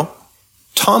Monroe?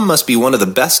 Tom must be one of the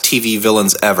best TV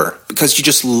villains ever, because you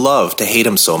just love to hate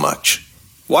him so much.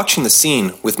 Watching the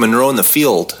scene with Monroe in the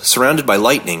field, surrounded by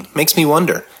lightning, makes me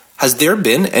wonder, has there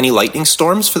been any lightning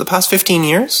storms for the past 15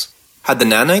 years? Had the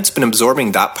nanites been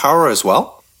absorbing that power as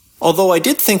well? Although I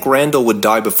did think Randall would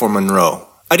die before Monroe,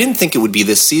 I didn't think it would be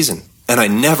this season, and I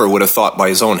never would have thought by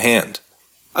his own hand.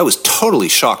 I was totally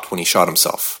shocked when he shot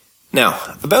himself. Now,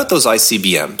 about those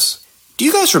ICBMs. Do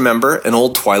you guys remember an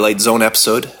old Twilight Zone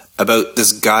episode about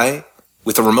this guy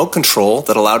with a remote control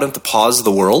that allowed him to pause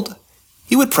the world?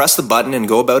 He would press the button and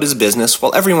go about his business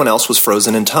while everyone else was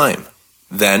frozen in time.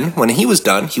 Then, when he was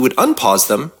done, he would unpause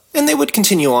them, and they would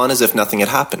continue on as if nothing had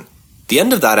happened. The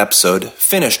end of that episode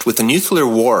finished with a nuclear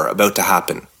war about to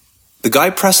happen. The guy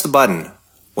pressed the button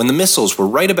when the missiles were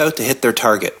right about to hit their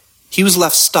target. He was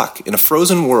left stuck in a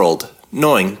frozen world,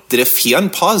 knowing that if he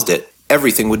unpaused it,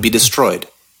 everything would be destroyed.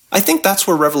 I think that's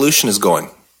where Revolution is going.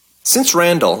 Since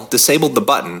Randall disabled the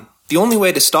button, the only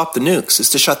way to stop the nukes is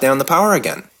to shut down the power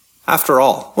again. After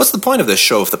all, what's the point of this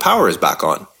show if the power is back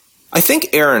on? I think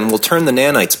Aaron will turn the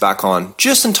nanites back on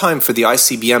just in time for the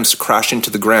ICBMs to crash into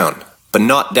the ground, but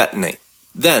not detonate.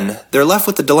 Then, they're left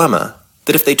with the dilemma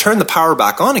that if they turn the power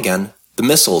back on again, the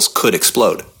missiles could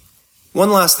explode.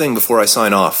 One last thing before I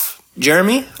sign off.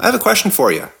 Jeremy, I have a question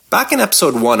for you. Back in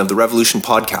episode 1 of the Revolution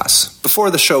podcast,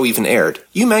 before the show even aired,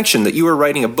 you mentioned that you were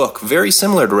writing a book very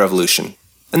similar to Revolution,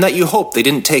 and that you hoped they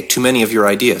didn't take too many of your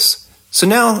ideas. So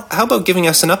now, how about giving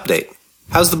us an update?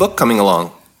 How's the book coming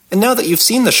along? And now that you've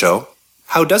seen the show,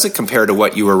 how does it compare to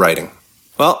what you were writing?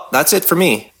 Well, that's it for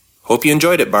me. Hope you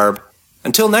enjoyed it, Barb.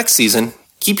 Until next season,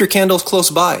 keep your candles close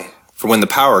by for when the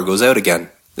power goes out again.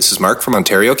 This is Mark from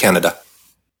Ontario, Canada.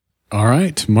 All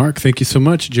right, Mark, thank you so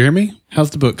much. Jeremy,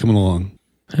 how's the book coming along?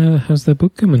 How's the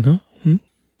book coming, huh?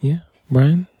 Yeah,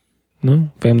 Brian? No?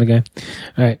 Family Guy?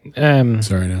 All right.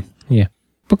 Sorry, no. Yeah.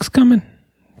 Book's coming.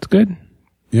 It's good.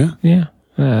 Yeah? Yeah.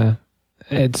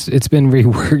 It's been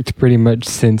reworked pretty much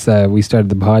since we started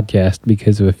the podcast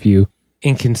because of a few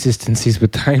inconsistencies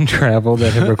with time travel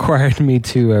that have required me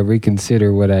to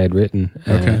reconsider what I had written.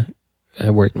 Okay. I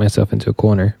worked myself into a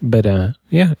corner. But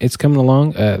yeah, it's coming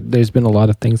along. There's been a lot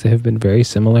of things that have been very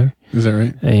similar. Is that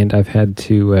right? And I've had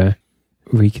to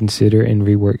reconsider and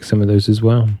rework some of those as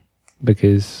well.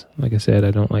 Because, like I said,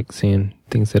 I don't like seeing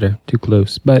things that are too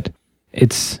close. But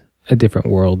it's a different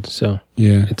world, so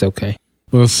yeah, it's okay.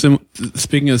 Well,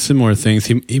 speaking of similar things,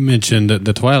 he mentioned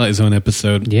the Twilight Zone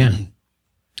episode. Yeah.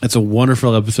 It's a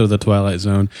wonderful episode of The Twilight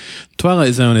Zone.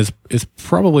 Twilight Zone is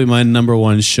probably my number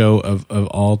one show of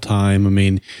all time. I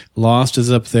mean, Lost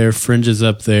is up there, Fringe is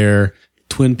up there,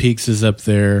 Twin Peaks is up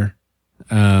there.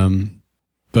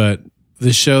 But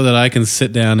the show that I can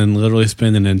sit down and literally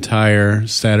spend an entire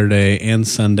Saturday and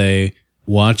Sunday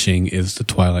watching is The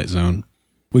Twilight Zone.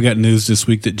 We got news this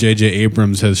week that J.J.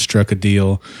 Abrams has struck a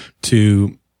deal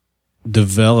to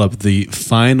develop the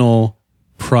final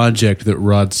project that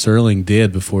Rod Serling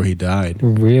did before he died.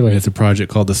 Really? And it's a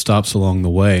project called The Stops Along the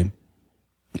Way.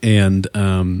 And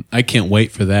I can't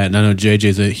wait for that. And I know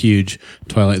JJ's a huge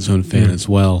Twilight Zone fan as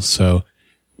well. So,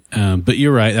 but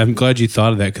you're right. I'm glad you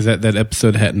thought of that because that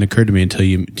episode hadn't occurred to me until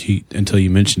you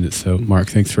mentioned it. So, Mark,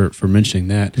 thanks for mentioning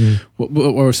that. What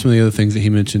were some of the other things that he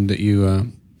mentioned that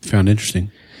you found interesting?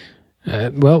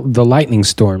 Well, the lightning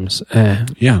storms.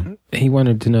 Yeah. He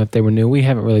wanted to know if they were new. We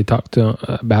haven't really talked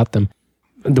about them.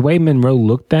 The way Monroe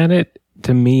looked at it,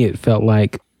 to me, it felt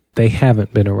like they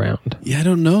haven't been around. Yeah, I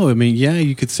don't know. I mean, yeah,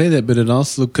 you could say that, but it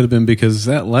also could have been because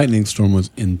that lightning storm was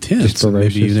intense.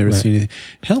 Maybe you've never seen it.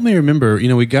 Help me remember,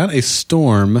 we got a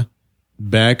storm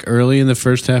back early in the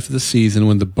first half of the season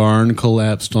when the barn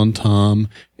collapsed on Tom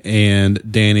and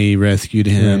Danny rescued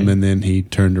him, and then he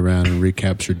turned around and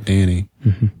recaptured Danny.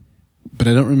 Mm-hmm. But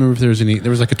I don't remember if there was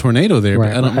there was like a tornado there,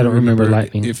 but I don't remember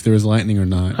lightning. If there was lightning or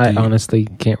not. I honestly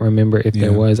can't remember if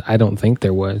there was. I don't think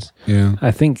there was. Yeah. I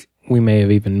think we may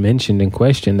have even mentioned and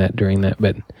questioned that during that,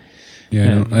 but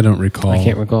I don't recall. I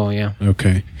can't recall, yeah.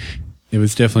 Okay. It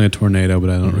was definitely a tornado, but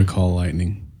I don't recall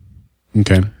lightning.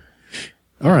 Okay.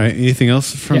 All right. Anything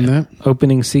else from that?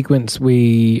 Opening sequence,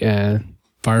 we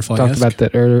Firefly talked about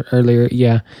that earlier.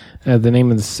 Yeah. The name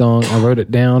of the song, I wrote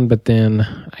it down, but then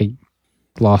I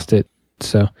lost it.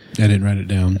 So I didn't write it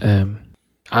down.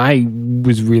 I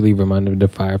was really reminded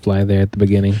of Firefly there at the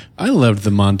beginning. I loved the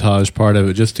montage part of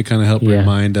it just to kind of help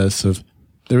remind us of,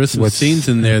 there were some scenes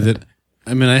in there that,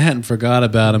 I mean, I hadn't forgot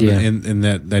about them and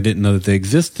that I didn't know that they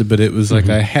existed, but it was like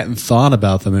I hadn't thought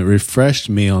about them. It refreshed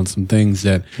me on some things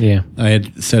that I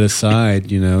had set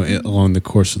aside, along the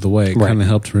course of the way. It kind of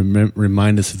helped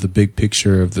remind us of the big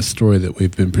picture of the story that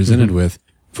we've been presented with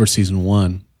for season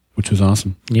 1, which was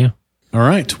awesome. Yeah. All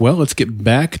right. Well, let's get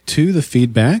back to the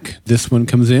feedback. This one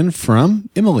comes in from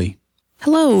Emily.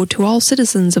 Hello to all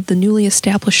citizens of the newly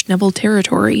established Neville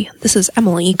territory. This is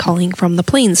Emily calling from the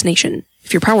Plains Nation.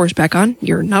 If your power's back on,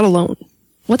 you're not alone.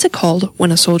 What's it called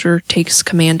when a soldier takes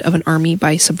command of an army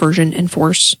by subversion and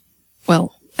force?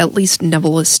 Well, at least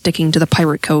Neville is sticking to the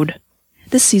pirate code.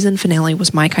 This season finale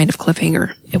was my kind of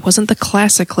cliffhanger. It wasn't the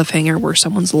classic cliffhanger where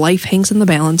someone's life hangs in the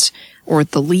balance, or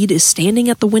the lead is standing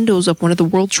at the windows of one of the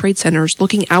World Trade Centers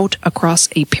looking out across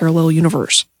a parallel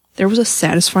universe. There was a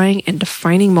satisfying and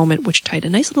defining moment which tied a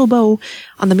nice little bow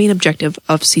on the main objective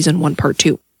of Season 1, Part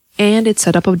 2. And it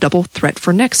set up a double threat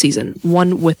for next season,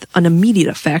 one with an immediate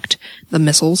effect, the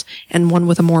missiles, and one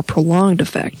with a more prolonged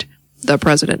effect, the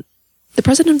President. The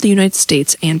President of the United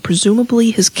States and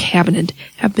presumably his cabinet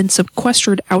have been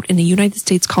sequestered out in a United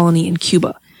States colony in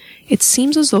Cuba. It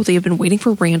seems as though they have been waiting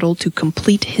for Randall to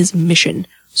complete his mission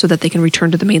so that they can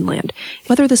return to the mainland.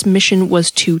 Whether this mission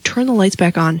was to turn the lights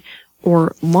back on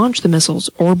or launch the missiles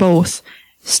or both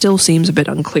still seems a bit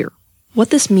unclear. What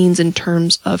this means in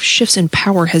terms of shifts in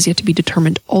power has yet to be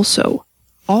determined also.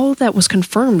 All that was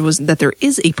confirmed was that there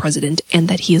is a president and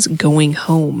that he is going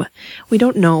home. We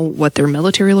don't know what their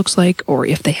military looks like or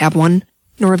if they have one,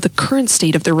 nor of the current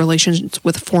state of their relations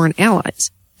with foreign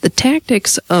allies. The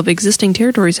tactics of existing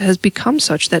territories has become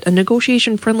such that a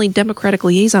negotiation-friendly Democratic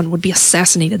liaison would be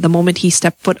assassinated the moment he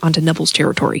stepped foot onto Neville's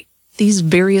territory. These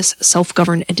various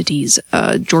self-governed entities,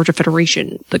 Georgia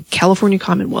Federation, the California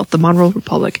Commonwealth, the Monroe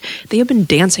Republic, they have been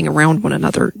dancing around one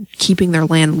another, keeping their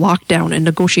land locked down and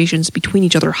negotiations between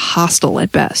each other hostile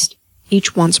at best.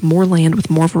 Each wants more land with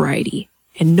more variety.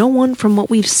 And no one from what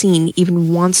we've seen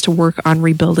even wants to work on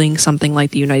rebuilding something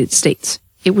like the United States.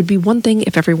 It would be one thing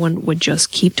if everyone would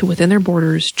just keep to within their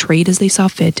borders, trade as they saw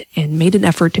fit, and made an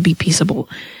effort to be peaceable.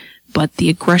 But the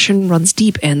aggression runs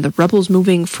deep, and the rebels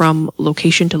moving from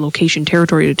location to location,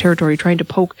 territory to territory, trying to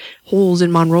poke holes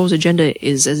in Monroe's agenda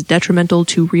is as detrimental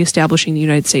to reestablishing the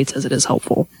United States as it is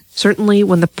helpful. Certainly,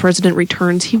 when the president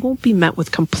returns, he won't be met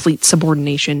with complete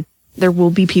subordination. There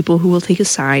will be people who will take a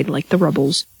side, like the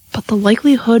rebels. But the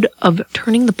likelihood of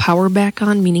turning the power back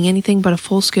on, meaning anything but a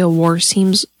full-scale war,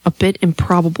 seems a bit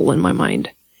improbable in my mind.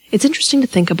 It's interesting to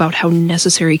think about how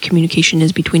necessary communication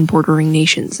is between bordering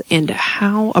nations, and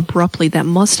how abruptly that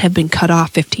must have been cut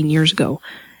off 15 years ago.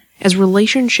 As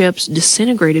relationships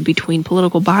disintegrated between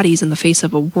political bodies in the face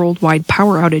of a worldwide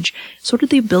power outage, so did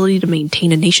the ability to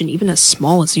maintain a nation even as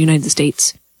small as the United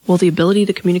States. Will the ability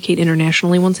to communicate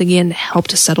internationally once again help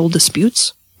to settle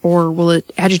disputes? Or will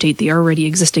it agitate the already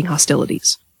existing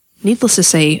hostilities? Needless to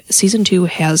say, Season 2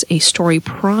 has a story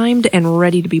primed and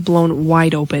ready to be blown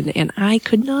wide open, and I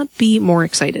could not be more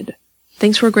excited.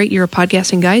 Thanks for a great year of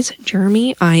podcasting, guys.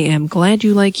 Jeremy, I am glad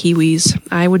you like kiwis.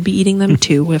 I would be eating them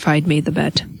too if I'd made the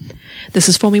bet. This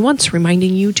is Foamy Once,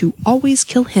 reminding you to always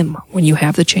kill him when you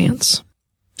have the chance.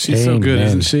 She's so good,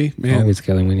 isn't she? Man. Always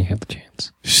killing when you have the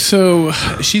chance. So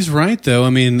she's right, though.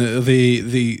 I mean,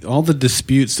 the all the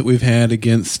disputes that we've had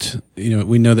against,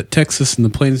 we know that Texas and the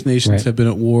Plains nations have been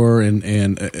at war, and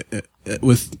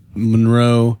with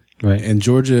Monroe, and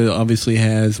Georgia obviously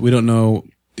has. We don't know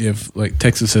if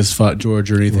Texas has fought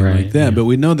Georgia or anything like that, but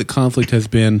we know that conflict has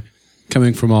been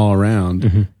coming from all around.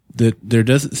 Mm-hmm. That there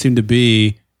doesn't seem to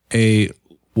be a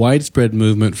widespread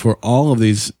movement for all of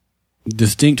these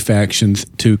distinct factions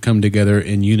to come together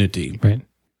in unity. Right.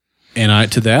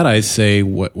 And to that I say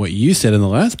what you said in the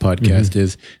last podcast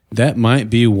is that might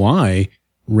be why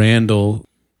Randall,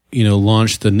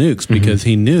 launched the nukes, because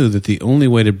he knew that the only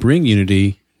way to bring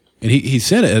unity, and he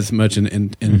said it as much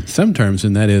in some terms,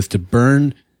 and that is to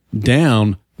burn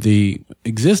down the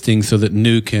existing so that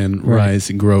new can rise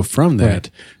and grow from that. Right.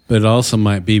 But it also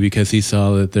might be because he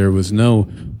saw that there was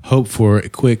no hope for a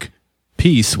quick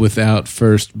peace without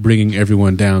first bringing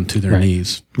everyone down to their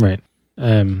knees. Right.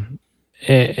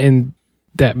 And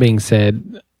that being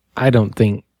said, I don't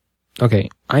think,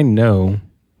 I know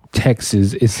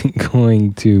Texas isn't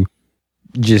going to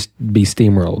just be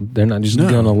steamrolled. They're not just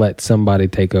going to let somebody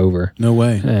take over. No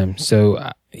way.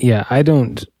 I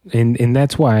don't, and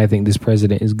that's why I think this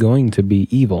president is going to be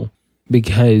evil,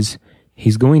 because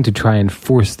he's going to try and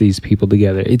force these people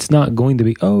together. It's not going to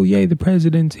be, oh, yay, the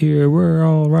president's here, we're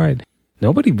all right.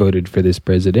 Nobody voted for this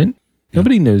president.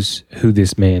 Nobody knows who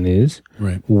this man is.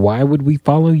 Right. Why would we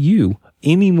follow you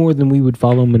any more than we would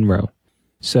follow Monroe?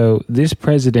 So this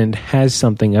president has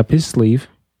something up his sleeve,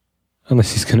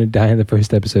 unless he's going to die in the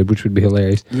first episode, which would be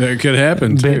hilarious. That could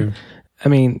happen, too. I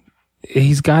mean,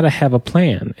 he's got to have a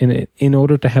plan. And in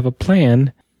order to have a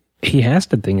plan, he has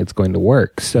to think it's going to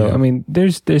work. So, I mean,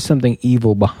 there's something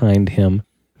evil behind him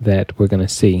that we're going to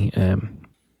see.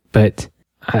 But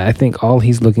I think all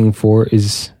he's looking for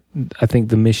is, I think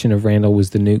the mission of Randall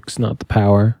was the nukes, not the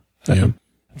power. I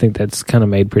think that's kind of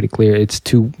made pretty clear. It's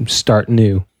to start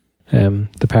new.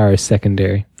 The power is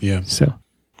secondary. Yeah. So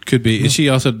could be. She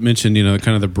also mentioned,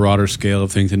 kind of the broader scale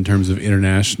of things in terms of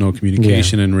international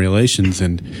communication and relations.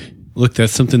 And look,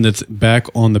 that's something that's back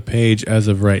on the page as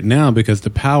of right now because the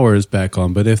power is back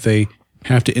on. But if they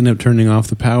have to end up turning off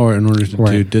the power in order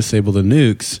to disable the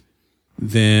nukes,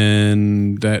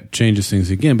 then that changes things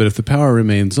again. But if the power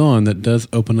remains on, that does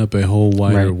open up a whole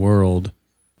wider world.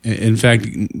 In fact,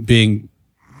 being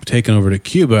taken over to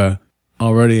Cuba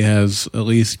already has at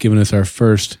least given us our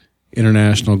first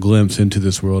international glimpse into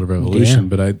this world of revolution.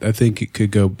 But I think it could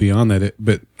go beyond that.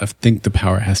 But I think the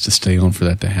power has to stay on for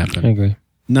that to happen. I agree.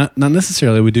 Not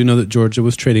necessarily. We do know that Georgia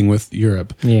was trading with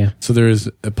Europe. Yeah. So there is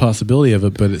a possibility of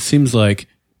it, but it seems like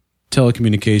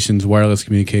telecommunications, wireless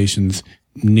communications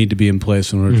need to be in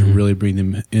place in order to really bring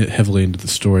them heavily into the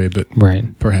story, but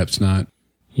perhaps not.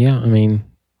 Yeah, I mean,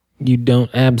 you don't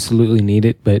absolutely need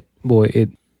it, but boy, it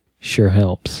sure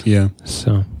helps. Yeah.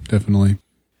 So definitely.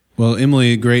 Well,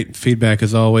 Emily, great feedback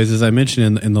as always. As I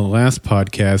mentioned in the last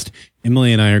podcast,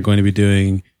 Emily and I are going to be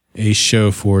doing a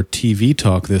show for TV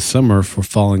Talk this summer for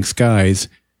Falling Skies,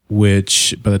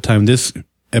 which by the time this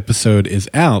episode is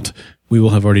out, we will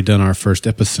have already done our first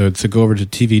episode. So go over to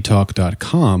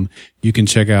tvtalk.com. You can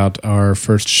check out our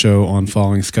first show on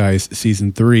Falling Skies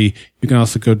Season 3. You can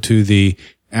also go to the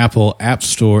Apple App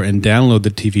Store and download the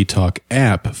TV Talk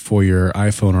app for your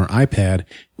iPhone or iPad,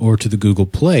 or to the Google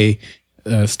Play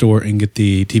Store and get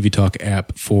the TV Talk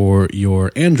app for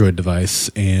your Android device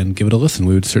and give it a listen.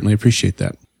 We would certainly appreciate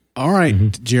that. All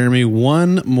right, Jeremy,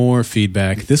 one more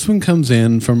feedback. This one comes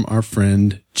in from our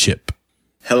friend Chip.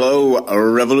 Hello,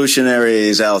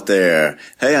 revolutionaries out there.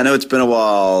 Hey, I know it's been a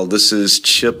while. This is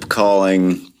Chip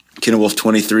calling, Kenilworth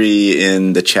 23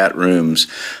 in the chat rooms.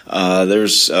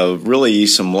 There's really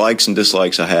some likes and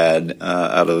dislikes I had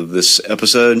out of this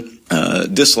episode.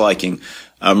 Disliking.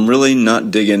 I'm really not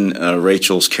digging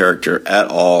Rachel's character at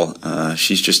all.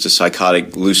 She's just a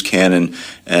psychotic loose cannon,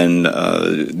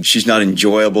 and she's not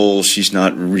enjoyable. She's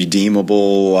not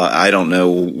redeemable. I don't know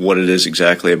what it is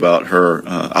exactly about her.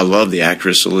 I love the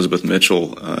actress Elizabeth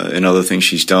Mitchell and other things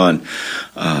she's done.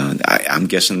 I'm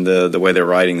guessing the way they're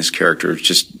writing this character is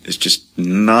just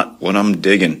not what I'm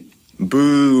digging.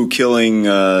 Boo, killing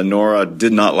Nora,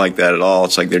 did not like that at all.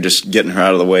 It's like they're just getting her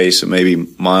out of the way so maybe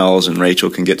Miles and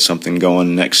Rachel can get something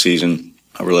going next season.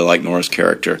 I really like Nora's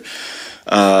character.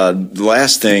 The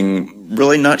last thing,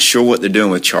 really not sure what they're doing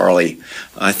with Charlie.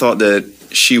 I thought that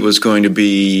she was going to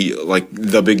be like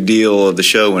the big deal of the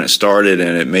show when it started,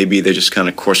 and maybe they just kind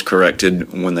of course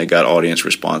corrected when they got audience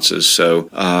responses. So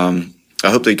I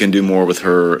hope they can do more with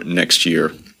her next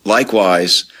year.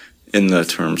 Likewise, in the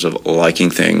terms of liking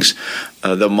things,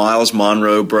 the Miles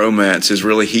Monroe bromance is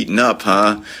really heating up,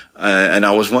 huh? And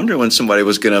I was wondering when somebody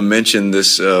was going to mention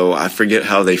this, I forget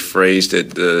how they phrased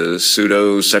it, the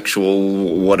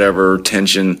pseudo-sexual whatever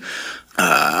tension.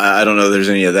 I don't know if there's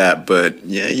any of that, but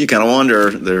yeah, you kind of wonder.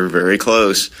 They're very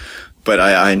close. But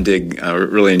I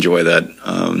really enjoy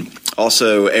that.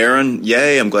 Also, Aaron,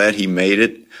 yay, I'm glad he made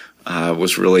it. I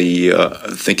was really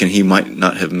thinking he might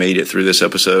not have made it through this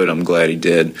episode. I'm glad he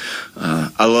did.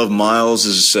 I love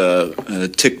Miles's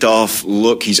ticked off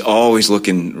look. He's always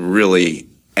looking really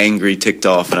angry, ticked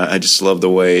off, and I just love the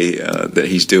way that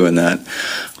he's doing that.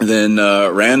 And then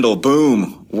Randall,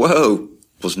 boom, whoa,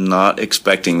 was not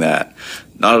expecting that.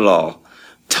 Not at all.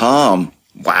 Tom,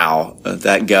 wow,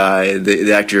 that guy,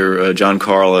 the actor John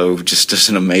Carlo, just does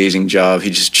an amazing job. He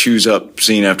just chews up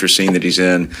scene after scene that he's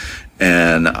in.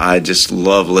 and I just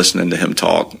love listening to him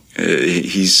talk.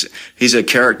 He's a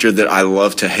character that I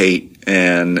love to hate,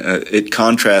 and it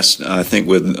contrasts, I think,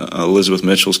 with Elizabeth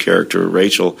Mitchell's character,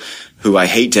 Rachel, who I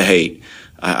hate to hate.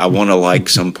 I want to like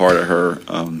some part of her,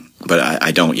 but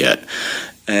I don't yet.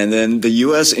 And then the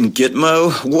U.S. and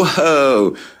Gitmo,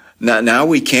 whoa! Now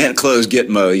we can't close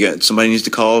Gitmo. Somebody needs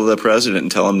to call the president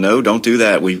and tell him, no, don't do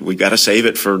that. We got to save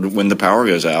it for when the power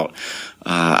goes out.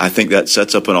 I think that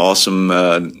sets up an awesome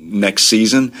next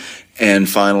season. And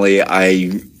finally,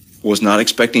 I was not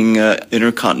expecting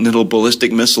intercontinental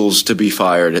ballistic missiles to be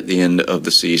fired at the end of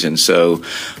the season. So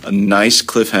a nice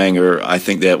cliffhanger. I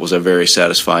think that was a very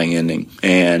satisfying ending.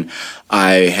 And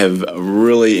I have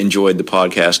really enjoyed the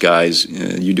podcast, guys.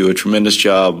 You do a tremendous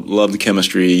job. Love the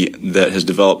chemistry that has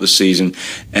developed this season.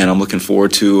 And I'm looking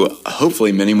forward to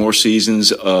hopefully many more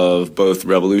seasons of both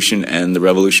Revolution and the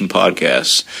Revolution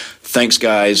podcasts. Thanks,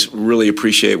 guys. Really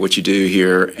appreciate what you do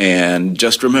here. And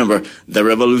just remember, the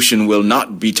Revolution will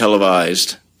not be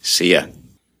televised. See ya.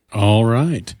 All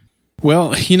right.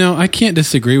 Well, I can't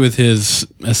disagree with his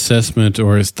assessment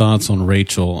or his thoughts on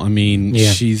Rachel. I mean,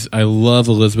 I love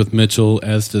Elizabeth Mitchell,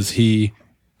 as does he.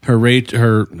 Her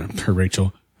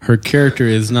Rachel. Her character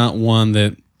is not one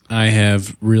that I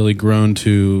have really grown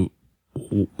to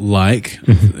like,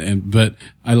 but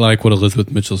I like what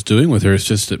Elizabeth Mitchell's doing with her. It's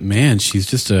just that, man, she's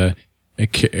just a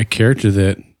character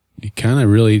that you kind of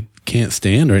really can't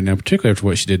stand right now, particularly after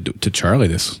what she did to Charlie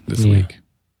this week.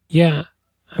 Yeah.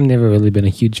 I've never really been a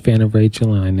huge fan of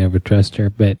Rachel, and I never trust her,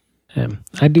 but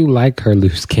I do like her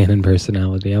loose cannon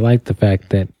personality. I like the fact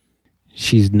that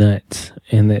she's nuts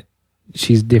and that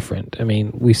she's different. I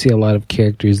mean, we see a lot of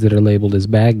characters that are labeled as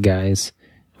bad guys.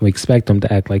 We expect them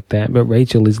to act like that, but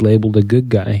Rachel is labeled a good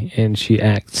guy, and she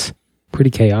acts pretty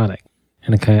chaotic,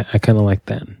 and I kind of like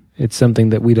that. It's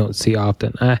something that we don't see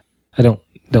often. I don't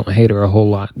hate her a whole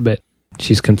lot, but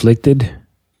she's conflicted,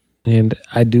 and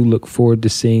I do look forward to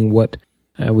seeing what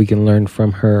we can learn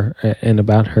from her and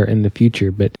about her in the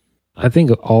future. But I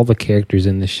think of all the characters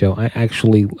in this show, I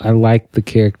like the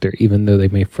character, even though they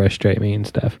may frustrate me and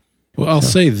stuff. Well, I'll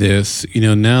say this,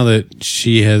 now that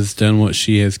she has done what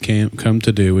she has come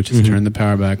to do, which is turn the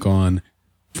power back on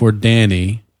for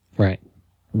Danny. Right.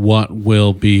 What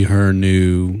will be her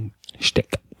new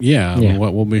shtick? Yeah. I mean,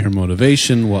 what will be her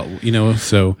motivation?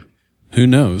 So who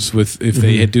knows? If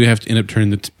they do have to end up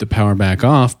turning the power back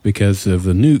off because of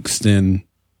the nukes, then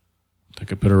I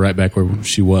could put her right back where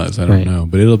she was. I don't know,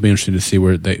 but it'll be interesting to see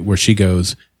where she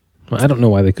goes. Well, I don't know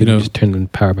why they couldn't just turn the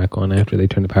power back on after they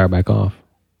turn the power back off.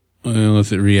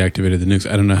 Unless it reactivated the nukes.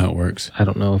 I don't know how it works. I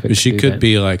don't know if it she could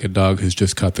be like a dog who's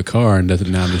just caught the car and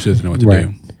doesn't know what to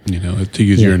do. To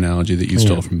use your analogy that you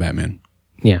stole from Batman.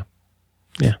 Yeah.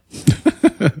 Yeah.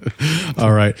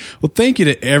 All right. Well, thank you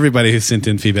to everybody who sent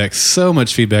in feedback. So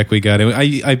much feedback we got.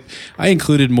 I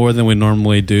included more than we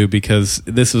normally do because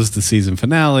this was the season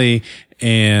finale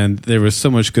and there was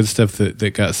so much good stuff that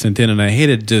got sent in, and I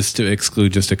hated just to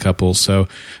exclude just a couple. So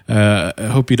I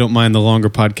hope you don't mind the longer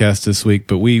podcast this week,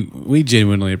 but we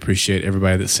genuinely appreciate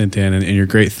everybody that sent in and your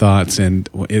great thoughts, and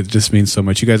it just means so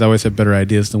much. You guys always have better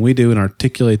ideas than we do and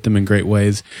articulate them in great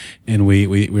ways, and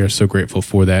we are so grateful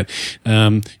for that.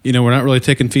 We're not really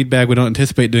taking feedback. We don't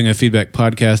anticipate doing a feedback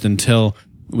podcast until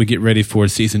we get ready for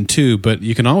season 2, but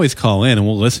you can always call in and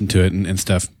we'll listen to it and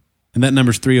stuff. And that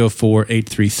number's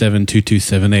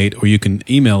 304-837-2278, or you can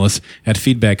email us at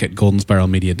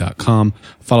feedback@goldenspiralmedia.com.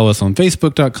 Follow us on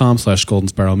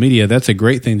facebook.com/goldenspiralmedia. That's a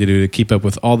great thing to do to keep up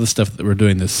with all the stuff that we're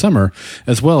doing this summer,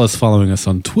 as well as following us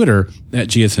on Twitter at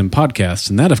GSM Podcasts.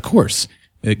 And that, of course,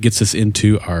 it gets us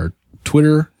into our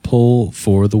Twitter poll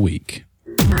for the week.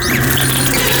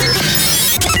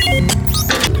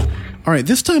 All right,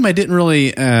 this time I didn't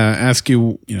really ask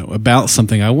you, about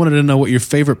something. I wanted to know what your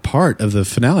favorite part of the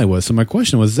finale was. So my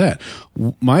question was that.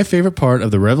 My favorite part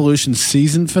of the Revolution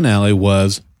season finale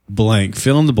was blank.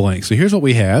 Fill in the blank. So here's what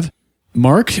we have.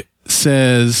 Mark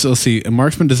says,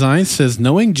 Marksman Design says,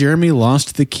 knowing Jeremy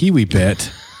lost the Kiwi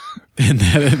bet, and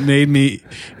that it made me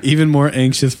even more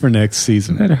anxious for next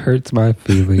season. That hurts my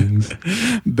feelings.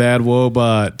 Bad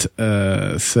Wobot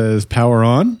says, power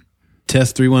on.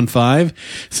 Test 315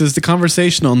 says the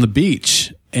conversation on the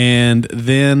beach and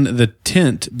then the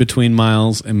tent between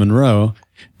Miles and Monroe,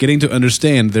 getting to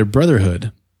understand their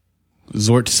brotherhood.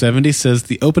 Zort 70 says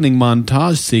the opening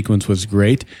montage sequence was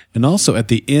great, and also at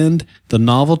the end, the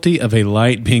novelty of a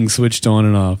light being switched on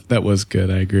and off. That was good,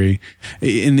 I agree.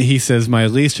 And he says, my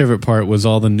least favorite part was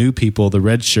all the new people, the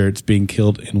red shirts, being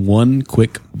killed in one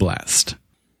quick blast.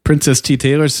 Princess T.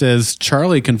 Taylor says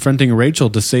Charlie confronting Rachel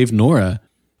to save Nora,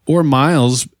 or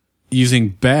Miles using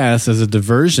Bass as a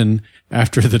diversion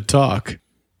after the talk.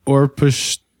 or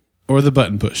the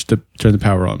button push to turn the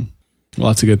power on.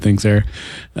 Lots of good things there.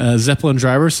 Zeppelin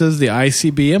Driver says the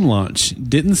ICBM launch.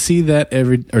 Don't see that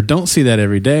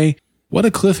every day. What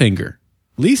a cliffhanger.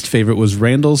 Least favorite was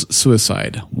Randall's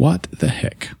suicide. What the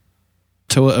heck?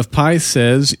 Toa of Pi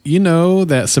says,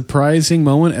 that surprising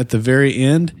moment at the very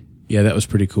end? Yeah, that was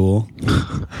pretty cool.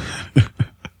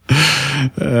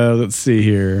 Let's see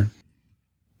here.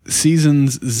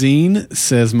 Seasons Zine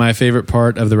says, my favorite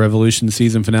part of the Revolution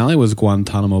season finale was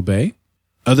Guantanamo Bay.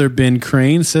 Other Ben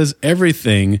Crane says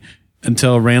everything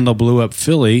until Randall blew up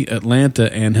Philly,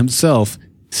 Atlanta, and himself.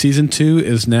 Season 2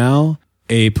 is now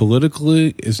a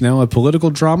political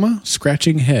drama,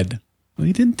 scratching head. Well,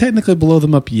 he didn't technically blow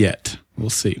them up yet. We'll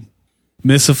see.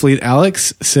 Miss of Fleet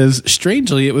Alex says,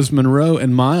 strangely, it was Monroe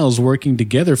and Miles working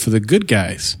together for the good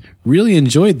guys. Really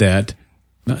enjoyed that.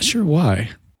 Not sure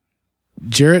why.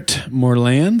 Jarrett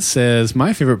Morland says,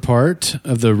 my favorite part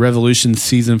of the Revolution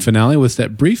season finale was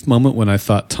that brief moment when I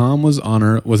thought Tom was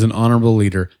an honorable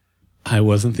leader. I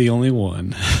wasn't the only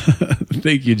one.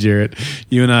 Thank you, Jarrett.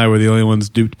 You and I were the only ones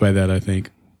duped by that, I think.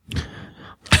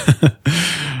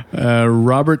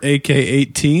 Robert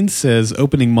AK18 says,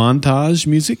 opening montage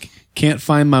music, can't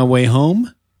find my way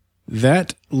home.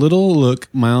 That little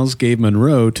look Miles gave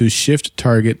Monroe to shift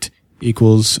target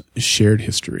equals shared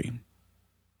history.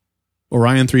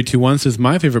 Orion321 says,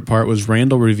 my favorite part was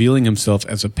Randall revealing himself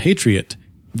as a patriot.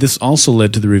 This also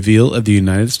led to the reveal of the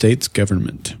United States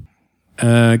government.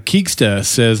 Keeksta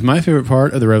says, my favorite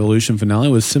part of the Revolution finale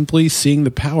was simply seeing the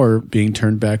power being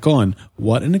turned back on.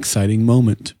 What an exciting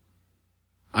moment.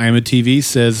 I Am a TV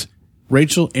says,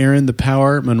 Rachel, Aaron, the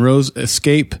power, Monroe's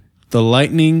escape, the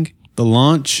lightning, the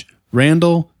launch,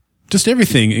 Randall, just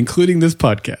everything, including this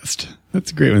podcast.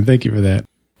 That's a great one. Thank you for that.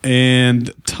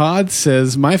 And Todd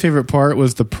says, my favorite part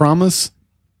was the promise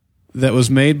that was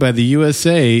made by the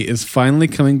USA is finally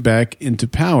coming back into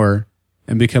power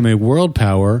and become a world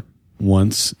power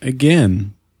once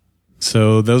again.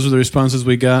 So those are the responses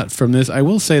we got from this. I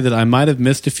will say that I might have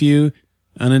missed a few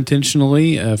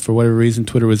unintentionally. For whatever reason,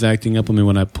 Twitter was acting up on me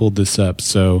when I pulled this up.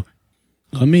 So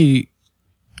let me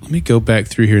go back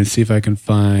through here and see if I can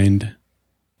find.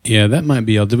 Yeah, that might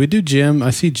be all. Did we do Jim? I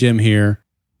see Jim here.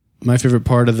 My favorite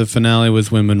part of the finale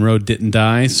was when Monroe didn't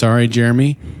die. Sorry,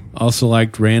 Jeremy. Also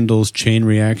liked Randall's chain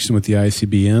reaction with the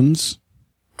ICBMs.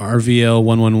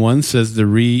 RVL111 says the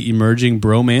re-emerging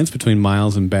bromance between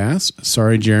Miles and Bass.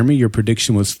 Sorry, Jeremy. Your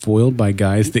prediction was foiled by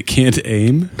guys that can't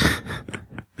aim.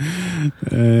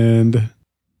 And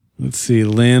let's see.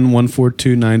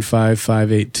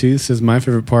 Lynn142955582 says my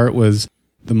favorite part was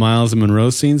the Miles and Monroe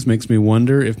scenes. Makes me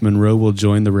wonder if Monroe will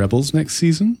join the Rebels next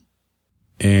season.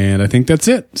 And I think that's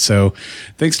it. So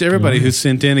thanks to everybody who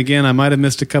sent in. Again, I might have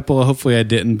missed a couple. Hopefully I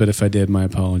didn't, but if I did, my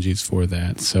apologies for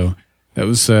that. So that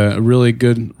was a really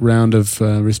good round of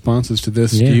responses to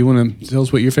this. Yeah. Do you want to tell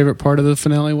us what your favorite part of the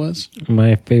finale was?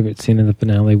 My favorite scene of the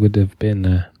finale would have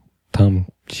been Tom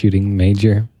shooting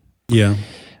Major. Yeah.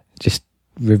 Just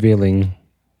revealing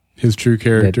his true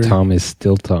character. That Tom is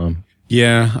still Tom.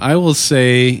 Yeah, I will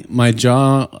say my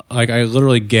jaw, I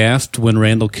literally gasped when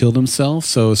Randall killed himself.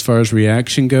 So as far as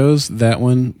reaction goes, that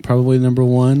one probably number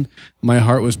one. My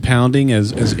heart was pounding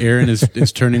as Aaron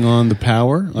is turning on the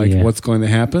power, what's going to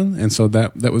happen. And so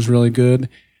that was really good.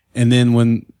 And then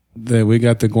when we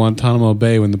got the Guantanamo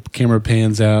Bay, when the camera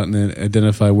pans out and then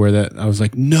identify where that, I was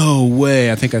like, no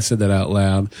way. I think I said that out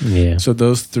loud. Yeah. So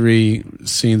those three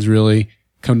scenes really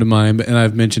come to mind. And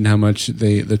I've mentioned how much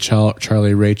the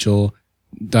Charlie Rachel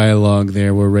dialogue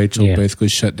there where Rachel basically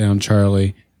shut down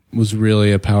Charlie was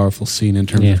really a powerful scene in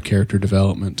terms of character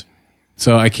development.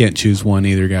 So I can't choose one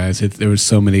either, guys. There was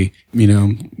so many,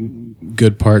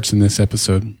 good parts in this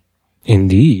episode.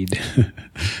 Indeed.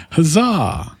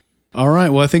 Huzzah! All right.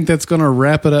 Well, I think that's going to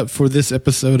wrap it up for this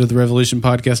episode of the Revolution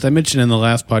Podcast. I mentioned in the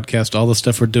last podcast all the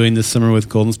stuff we're doing this summer with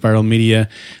Golden Spiral Media.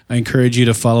 I encourage you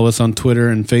to follow us on Twitter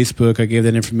and Facebook. I gave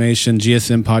that information.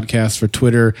 GSM Podcast for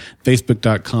Twitter,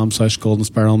 Facebook.com/Golden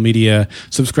Spiral Media.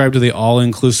 Subscribe to the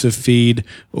all-inclusive feed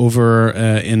over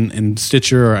in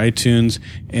Stitcher or iTunes.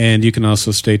 And you can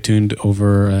also stay tuned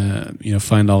over,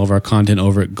 find all of our content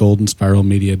over at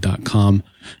goldenspiralmedia.com.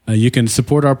 You can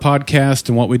support our podcast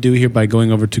and what we do here by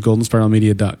going over to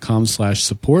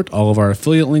goldenspiralmedia.com/support. All of our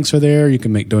affiliate links are there. You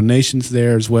can make donations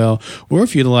there as well. Or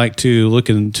if you'd like to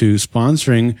look into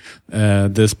sponsoring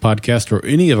this podcast or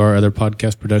any of our other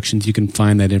podcast productions, you can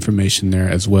find that information there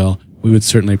as well. We would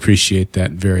certainly appreciate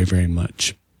that very, very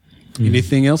much.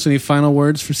 Anything else? Any final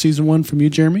words for season 1 from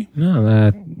you, Jeremy?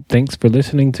 No, thanks for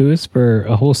listening to us for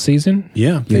a whole season.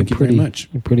 Yeah, thank you very much.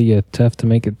 Pretty tough to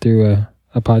make it through a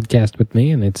a podcast with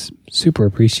me, and it's super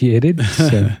appreciated.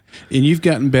 So. And you've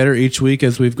gotten better each week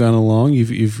as we've gone along.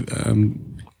 You've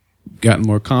gotten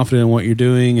more confident in what you're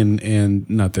doing, and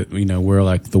not that we're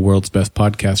like the world's best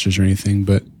podcasters or anything,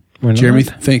 but Jeremy,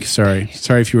 sorry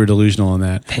if you were delusional on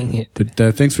that. Dang it.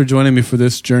 But thanks for joining me for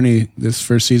this journey, this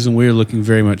first season. We're looking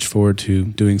very much forward to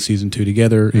doing season 2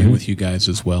 together and with you guys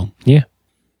as well. Yeah.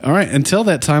 All right. Until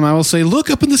that time, I will say, look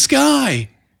up in the sky.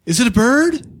 Is it a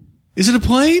bird? Is it a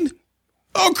plane?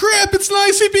 Oh, crap. It's an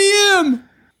ICBM.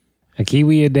 A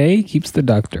kiwi a day keeps the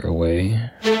doctor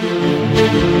away.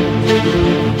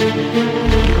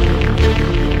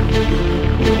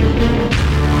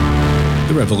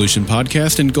 The Revolution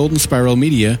Podcast and Golden Spiral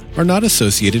Media are not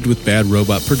associated with Bad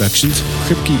Robot Productions,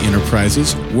 Kripke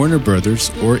Enterprises, Warner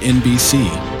Brothers, or NBC.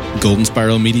 Golden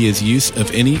Spiral Media's use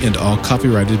of any and all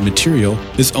copyrighted material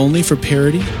is only for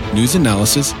parody, news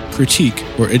analysis, critique,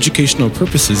 or educational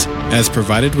purposes as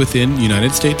provided within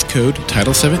United States Code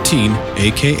Title 17,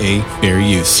 aka Fair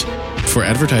Use. For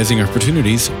advertising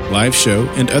opportunities, live show,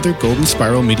 and other Golden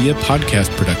Spiral Media podcast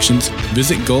productions,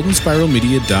 visit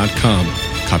goldenspiralmedia.com.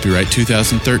 Copyright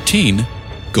 2013,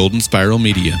 Golden Spiral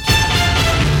Media.